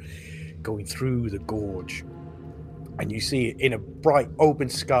fire going through the gorge, and you see in a bright open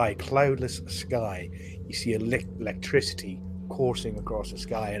sky, cloudless sky, you see electricity coursing across the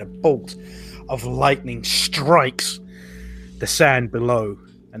sky, and a bolt of lightning strikes the sand below,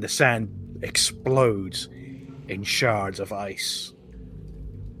 and the sand explodes in shards of ice.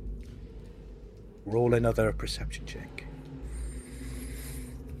 Roll another perception check.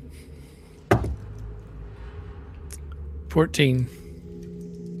 14.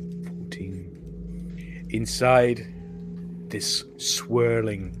 Inside this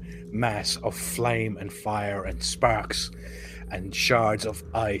swirling mass of flame and fire and sparks and shards of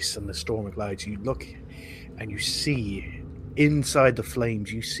ice and the storm clouds, you look and you see inside the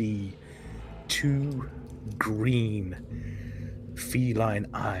flames, you see two green feline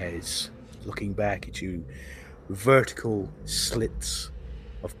eyes looking back at you, vertical slits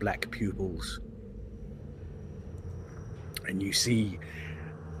of black pupils. And you see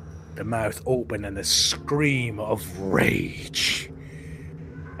the mouth open and the scream of rage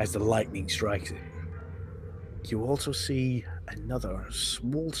as the lightning strikes it. You also see another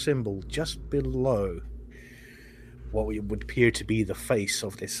small symbol just below what would appear to be the face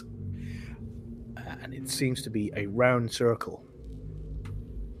of this, and it seems to be a round circle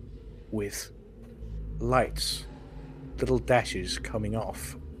with lights, little dashes coming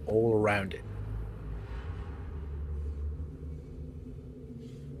off all around it.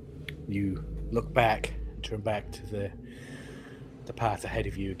 You look back, turn back to the path ahead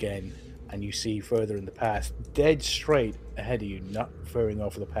of you again, and you see further in the path, dead straight ahead of you, not veering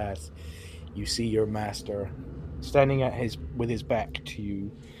off the path, you see your master standing with his back to you.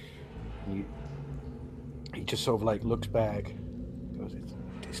 He just sort of like looks back, goes,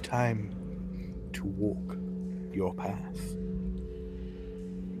 "It's time to walk your path.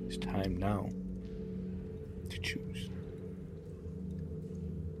 It's time now to choose."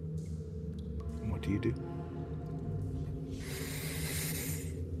 And what do you do?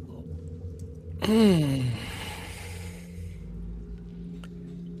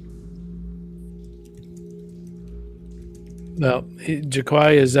 Well,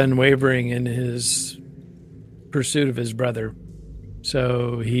 Jaquai is unwavering in his pursuit of his brother,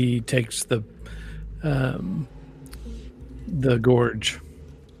 so he takes the gorge.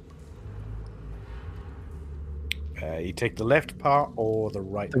 You take the left part or the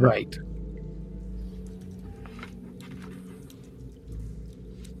right? The right.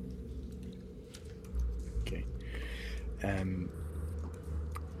 Okay.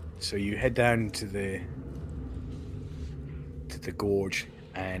 So you head down to the gorge,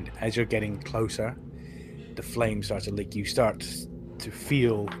 and as you're getting closer, the flame starts to lick. You start to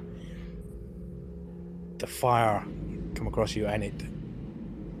feel the fire come across you, and it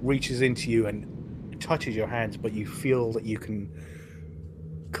reaches into you and touches your hands, but you feel that you can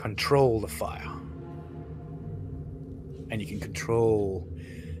control the fire. and you can control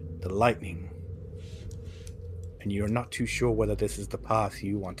the lightning. And you're not too sure whether this is the path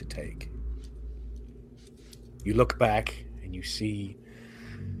you want to take. You look back and you see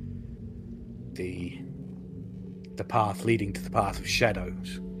the path leading to the path of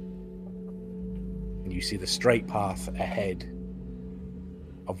shadows. And you see the straight path ahead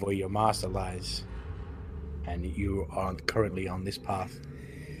of where your master lies. And you are currently on this path,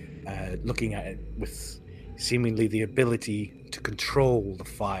 looking at it with seemingly the ability to control the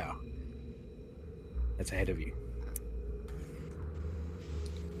fire that's ahead of you.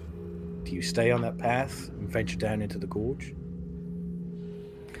 Do you stay on that path and venture down into the gorge?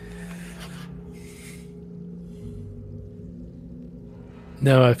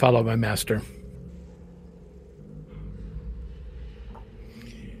 No, I follow my master.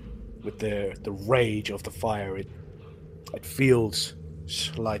 With the rage of the fire, it feels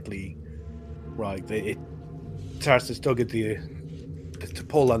slightly right. It starts to still get the to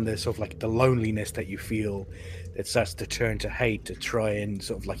pull on this sort of like the loneliness that you feel. It starts to turn to hate, to try and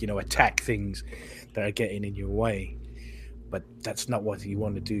sort of like, attack things that are getting in your way. But that's not what you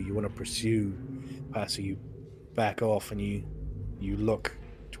want to do. You want to pursue past, so you back off and you look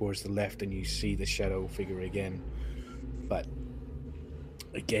towards the left and you see the shadow figure again. But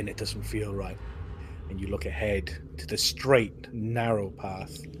again, it doesn't feel right. And you look ahead to the straight, narrow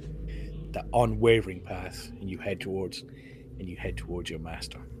path, the unwavering path, and you head towards your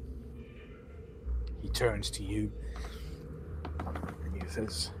master. He turns to you and he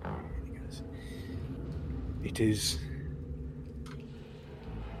goes, "It is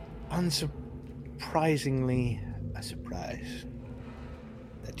unsurprisingly a surprise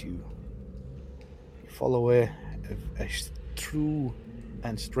that you follow a true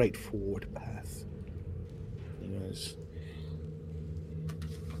and straightforward path." He goes,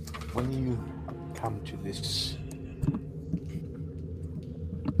 "When you come to this,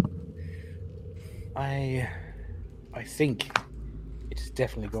 I think it's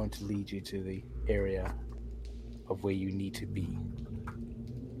definitely going to lead you to the area of where you need to be.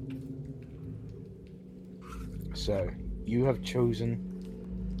 So, you have chosen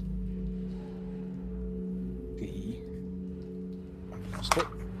I've lost it.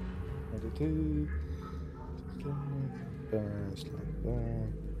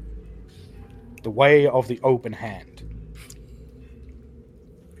 The way of the open hand.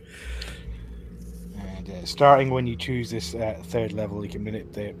 And starting when you choose this third level, you can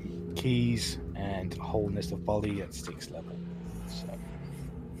manipulate the keys and wholeness of body at 6th level. So,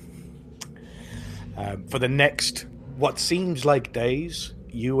 for the next, what seems like days,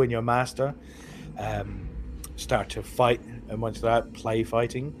 you and your master start to fight amongst that, play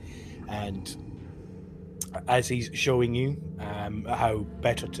fighting, and as he's showing you how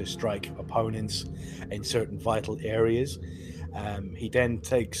better to strike opponents in certain vital areas, he then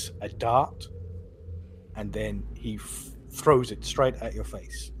takes a dart and then he throws it straight at your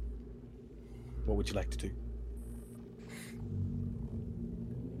face. What would you like to do?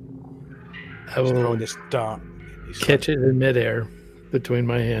 I will throw this dart. catch it in midair between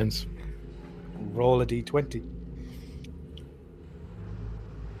my hands. Roll a d20.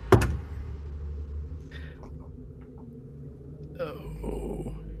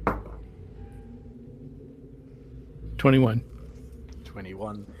 Oh. 21.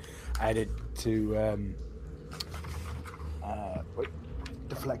 21. Added to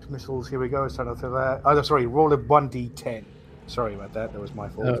deflect missiles. Here we go. Start off with that. Oh, sorry. Roll a 1d10. Sorry about that. That was my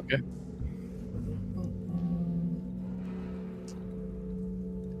fault. Okay.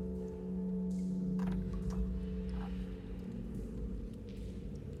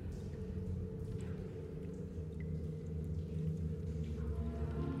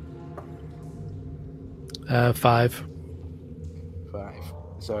 Five. 5.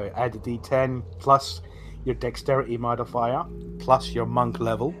 So add a d10 plus your dexterity modifier plus your monk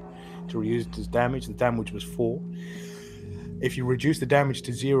level to reduce this damage. The damage was 4. If you reduce the damage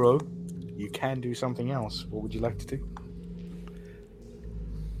to 0, you can do something else. What would you like to do?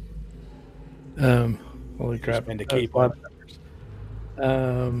 Holy crap. Spend a key point.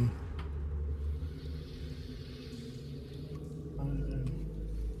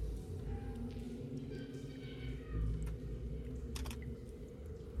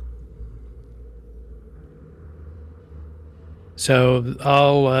 So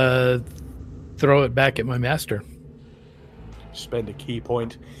I'll throw it back at my master. Spend a key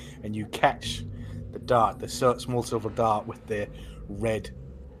point, and you catch the dart, the small silver dart with the red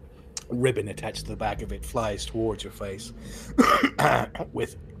ribbon attached to the back of it, flies towards your face.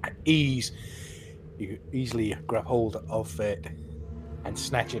 With ease, you easily grab hold of it and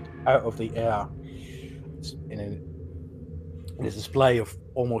snatch it out of the air in a In a display of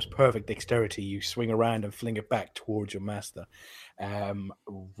almost perfect dexterity, you swing around and fling it back towards your master.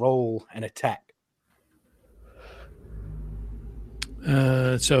 Roll an attack.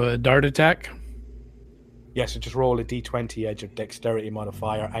 So a dart attack. Yes, so just roll a d20, add your dexterity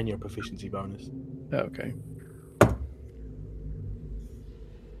modifier and your proficiency bonus. Okay.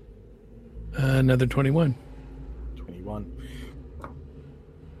 Another 21. 21.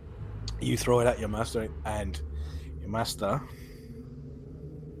 You throw it at your master, and your master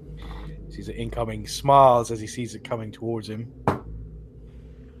sees it incoming, smiles as he sees it coming towards him.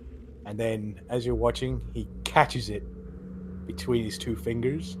 And then, as you're watching, he catches it between his two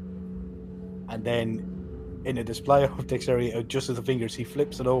fingers. And then, in a display of dexterity, just as the fingers, he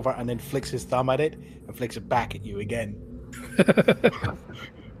flips it over and then flicks his thumb at it and flicks it back at you again.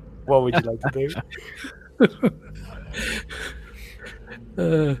 What would you like to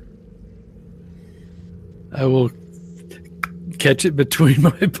do? I will catch it between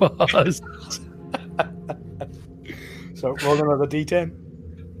my paws. So roll another d10.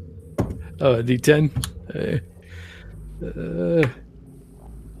 Oh, a D10.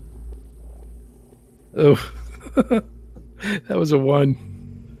 That was a 1.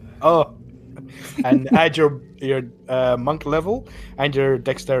 Oh, and add your monk level and your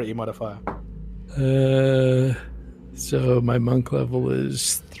dexterity modifier. So my monk level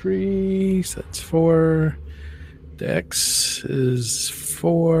is 3, so that's 4. Dex is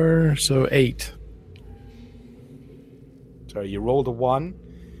 4, so 8. So you rolled a 1.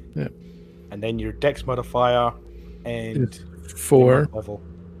 Yeah. And then your dex modifier and 4. your level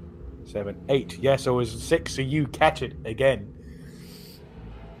 7, 8. Yeah, so it was 6. So you catch it again.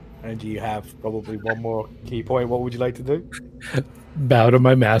 And you have probably one more key point. What would you like to do? Bow to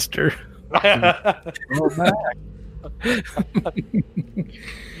my master.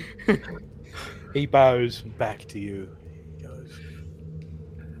 He bows back to you. He goes,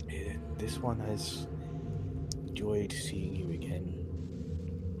 this one has enjoyed seeing you again.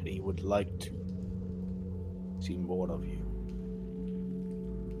 And he would like to see more of you.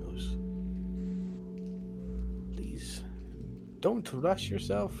 He goes, please, don't rush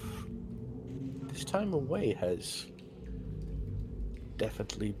yourself. This time away has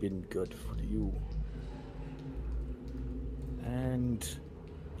definitely been good for you. And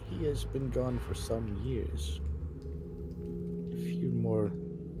he has been gone for some years. A few more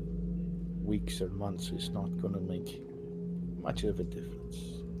weeks or months is not going to make much of a difference.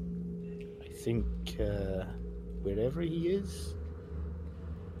 I think wherever he is,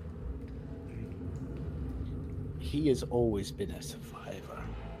 he has always been a survivor.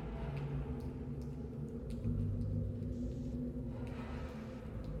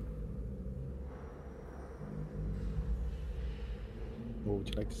 What would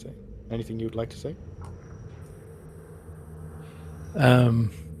you like to say? Anything you'd like to say?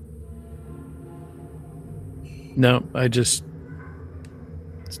 No, I just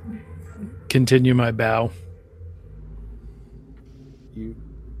continue my bow.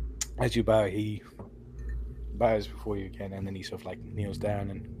 As you bow, he bows before you again, and then he sort of like kneels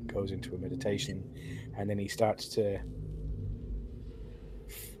down and goes into a meditation, and then he starts to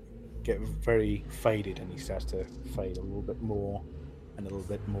get very faded, and he starts to fade a little bit more and a little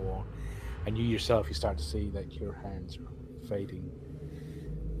bit more, and you yourself, you start to see that your hands are fading,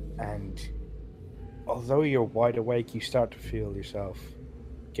 and although you're wide awake, you start to feel yourself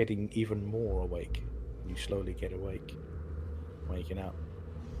getting even more awake. You slowly get awake, waking up,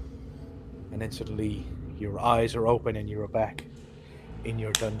 and then suddenly your eyes are open and you're back in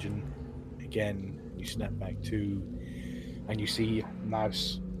your dungeon again. You snap back to, and you see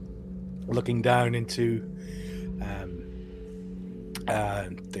Mouse looking down into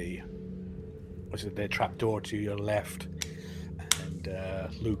the trapdoor to your left, and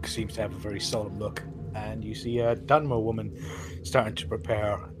Luke seems to have a very solemn look, and you see a Dunmer woman starting to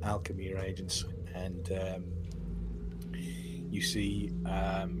prepare alchemy reagents, and you see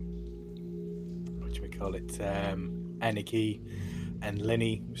Aniki and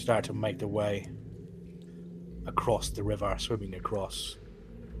Lenny start to make their way across the river, swimming across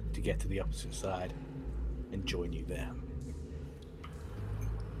to get to the opposite side and join you there.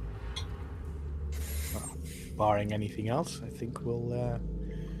 Well, barring anything else, I think we'll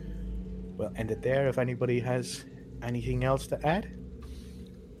end it there. If anybody has anything else to add.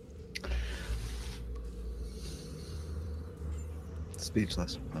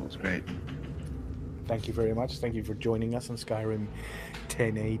 Speechless. That was great. Thank you very much. Thank you for joining us on Skyrim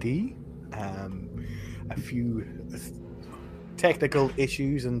 10 AD. A few technical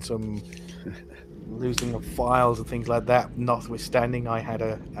issues and some losing of files and things like that notwithstanding, I had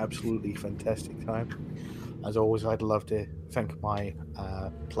an absolutely fantastic time. as always, I'd love to thank my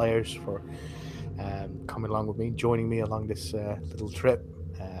players for coming along with me, joining me along this little trip,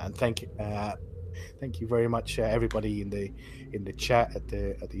 and thank you very much, everybody in the chat at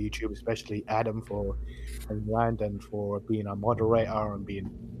the YouTube, especially Adam for coming around and for being our moderator and being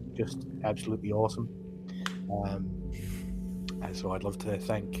just absolutely awesome. And so I'd love to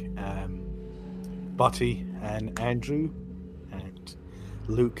thank Butty and Andrew and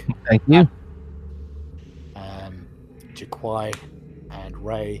Luke, Thank you. Jaquai and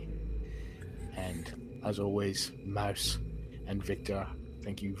Ray, and as always, Mouse and Victor.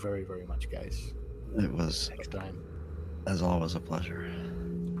 Thank you very, very much, guys. It was, Next time. as always, a pleasure.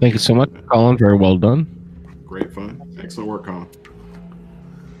 Thank you so much, Colin. Very well done. Great fun. Excellent work, Colin.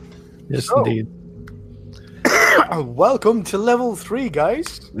 Yes, So- indeed. Welcome to level 3,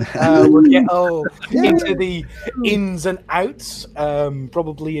 guys. We'll get all into the ins and outs,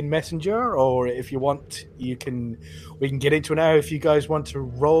 probably in Messenger, or if you want, we can get into it now. If you guys want to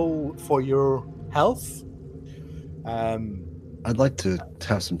roll for your health, I'd like to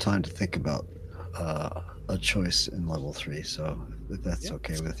have some time to think about a choice in level 3, so if that's Yeah.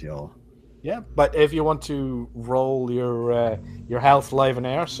 okay with y'all. yeah. But if you want to roll your health live and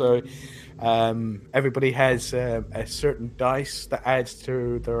air, so everybody has a certain dice that adds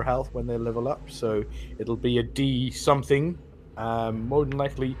to their health when they level up. So it'll be a D something, more than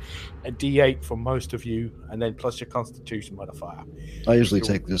likely a D8 for most of you, and then plus your Constitution modifier. I usually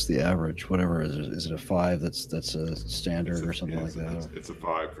take just the average, whatever is it a 5 that's a standard or something like that? It's a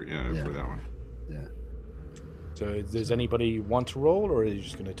 5 for Yeah. for that one. So does anybody want to roll, or are you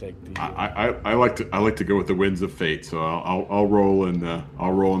just going to take the? I like to go with the winds of fate, so I'll roll in the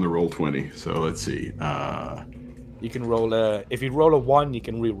roll 20. So let's see. You can roll if you roll a 1, you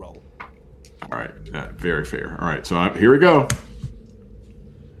can re-roll. All right, very fair. All right, so here we go.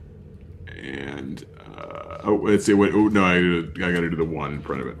 And let's see. Wait, no, I got to do the 1 in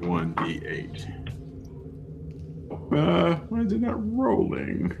front of it. 1d8. Why is it not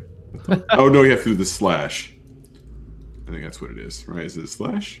rolling? Oh no, you have to do the slash. I think that's what it is, right? Is it a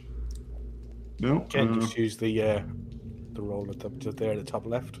slash? No. Can just use the roll at the top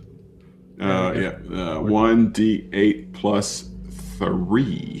left. Yeah. 1d8 plus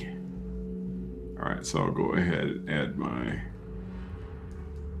 3. All right, so I'll go ahead and add my.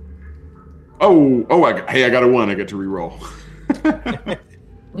 I got a 1. I get to re-roll.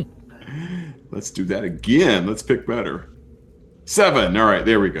 Let's do that again. Let's pick better. 7. All right,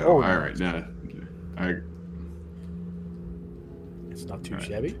 there we go. Oh, all right, now, It's not too All right.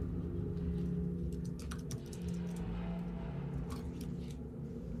 shabby.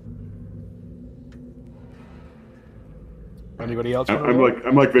 Anybody else? wanna roll?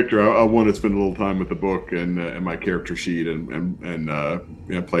 I'm like Victor. I want to spend a little time with the book and my character sheet and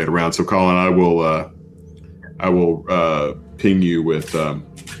play it around. So, Colin, I will ping you with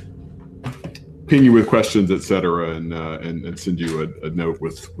questions, etc., and send you a note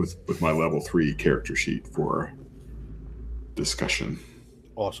with my level 3 character sheet for discussion.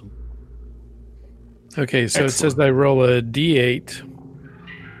 Awesome. Okay, so it says Excellent. I roll a d8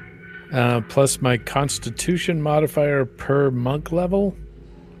 plus my Constitution modifier per monk level.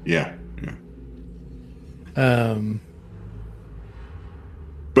 Yeah. Um,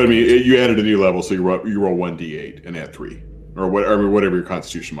 But I mean, you added a new level, so you roll 1d8 and add 3, or whatever your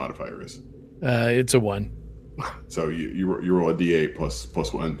Constitution modifier is. it's a 1. So you roll a d8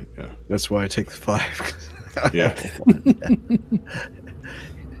 plus 1. Yeah. That's why I take the 5. Yeah.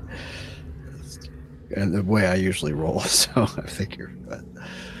 And the way I usually roll, so I figure. But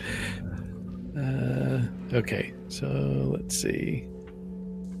Okay, so let's see.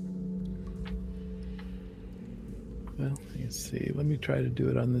 Well, let's see. Let me try to do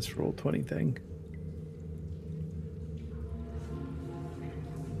it on this roll 20 thing.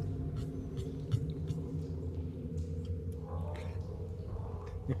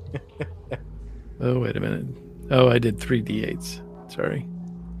 Oh, wait a minute. Oh, I did 3 d8s. Sorry.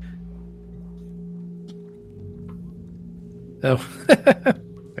 Oh,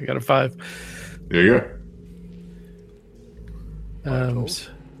 I got a 5. There you go.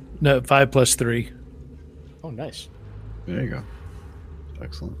 No, 5 plus 3. Oh, nice. there you go.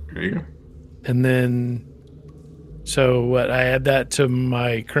 Excellent. There you go. And then, so what? I add that to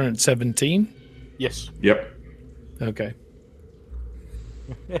my current 17? Yes. Yep. Okay.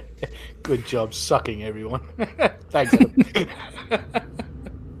 Good job sucking, everyone. Thanks.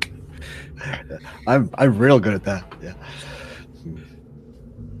 Adam. I'm real good at that. Yeah.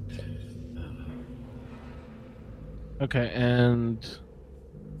 Okay, and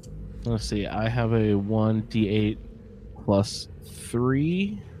let's see. I have a 1d8 plus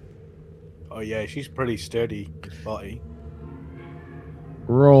 3. Oh yeah, she's pretty sturdy body.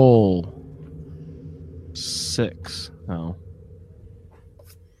 Roll 6. No.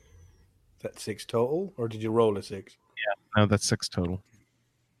 That's 6 total, or did you roll a 6? No, that's 6 total.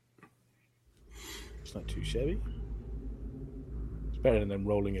 It's not too shabby. It's better than them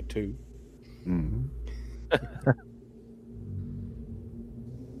rolling a 2. Mhm.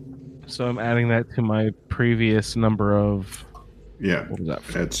 So I'm adding that to my previous number of, Yeah, what was that?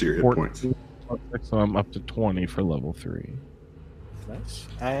 that's your hit 14. points. So I'm up to 20 for level 3. Nice.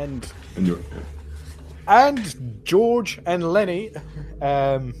 And And George and Lenny,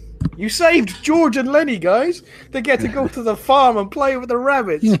 you saved George and Lenny, guys. They get to go to the farm and play with the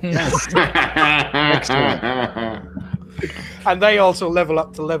rabbits, and they also level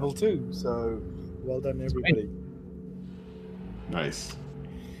up to level 2. So, well done, everybody. Nice.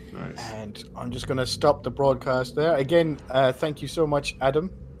 And I'm just going to stop the broadcast there. Again, thank you so much, Adam,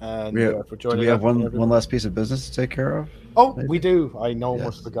 and for Do joining we have us. one last piece of business to take care of? Oh, we do. I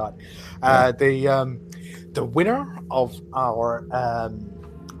almost Yes. forgot. The winner of our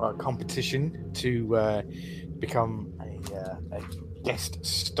competition to become a guest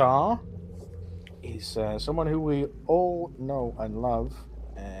star is someone who we all know and love,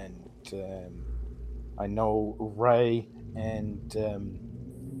 and I know Ray and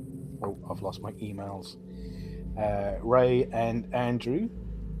I've lost my emails. Ray and Andrew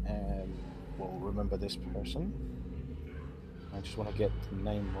will remember this person. I just want to get the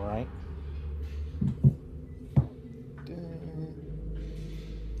name right.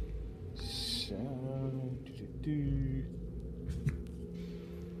 So,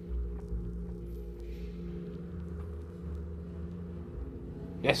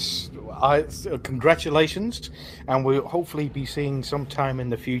 yes, congratulations, and we'll hopefully be seeing sometime in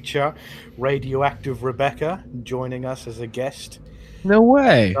the future Radioactive Rebecca joining us as a guest. No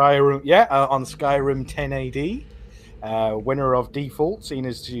way. Skyrim, on Skyrim 10 AD. Winner of default, seeing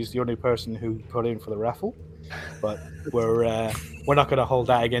as she's the only person who put in for the raffle. But we're not going to hold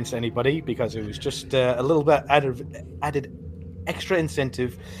that against anybody, because it was just a little bit added extra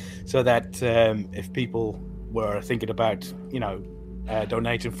incentive, so that if people were thinking about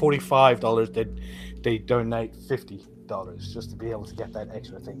donating $45, they donate $50 just to be able to get that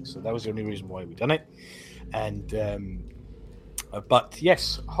extra thing. So that was the only reason why we done it. And but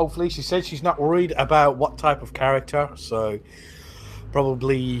yes, hopefully, she said she's not worried about what type of character, so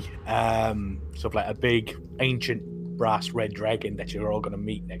probably sort of like a big ancient brass red dragon that you're all going to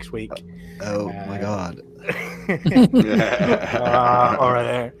meet next week. Oh my god.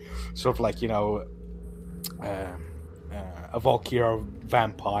 Or sort of like, a Valkyr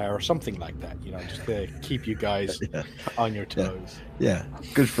vampire or something like that, just to keep you guys on your toes. Yeah.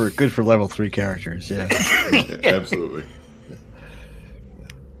 Good for level 3 characters. Yeah. Absolutely.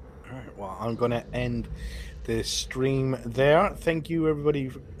 All right, well, I'm going to end the stream there. Thank you, everybody,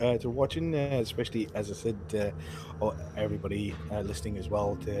 for watching, especially, as I said, everybody listening as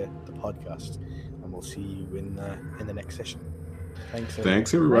well to the podcast. And we'll see you in the next session. Thanks,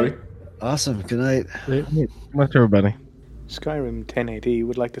 everybody. Awesome. Good night. Much, everybody. Skyrim 1080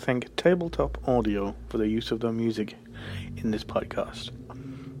 would like to thank Tabletop Audio for the use of their music in this podcast.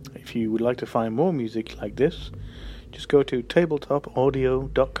 If you would like to find more music like this, just go to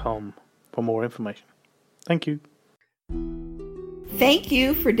tabletopaudio.com for more information. Thank you. Thank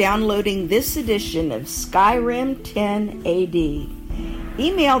you for downloading this edition of Skyrim 10 AD.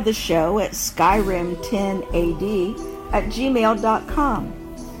 Email the show at skyrim10ad@gmail.com.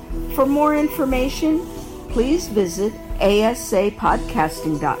 For more information, please visit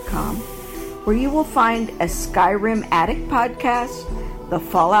asapodcasting.com, where you will find a Skyrim Addict podcast, the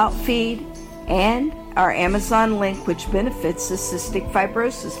Fallout feed, and our Amazon link, which benefits the Cystic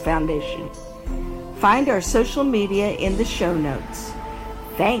Fibrosis Foundation. Find our social media in the show notes.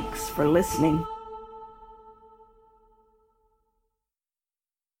 Thanks for listening.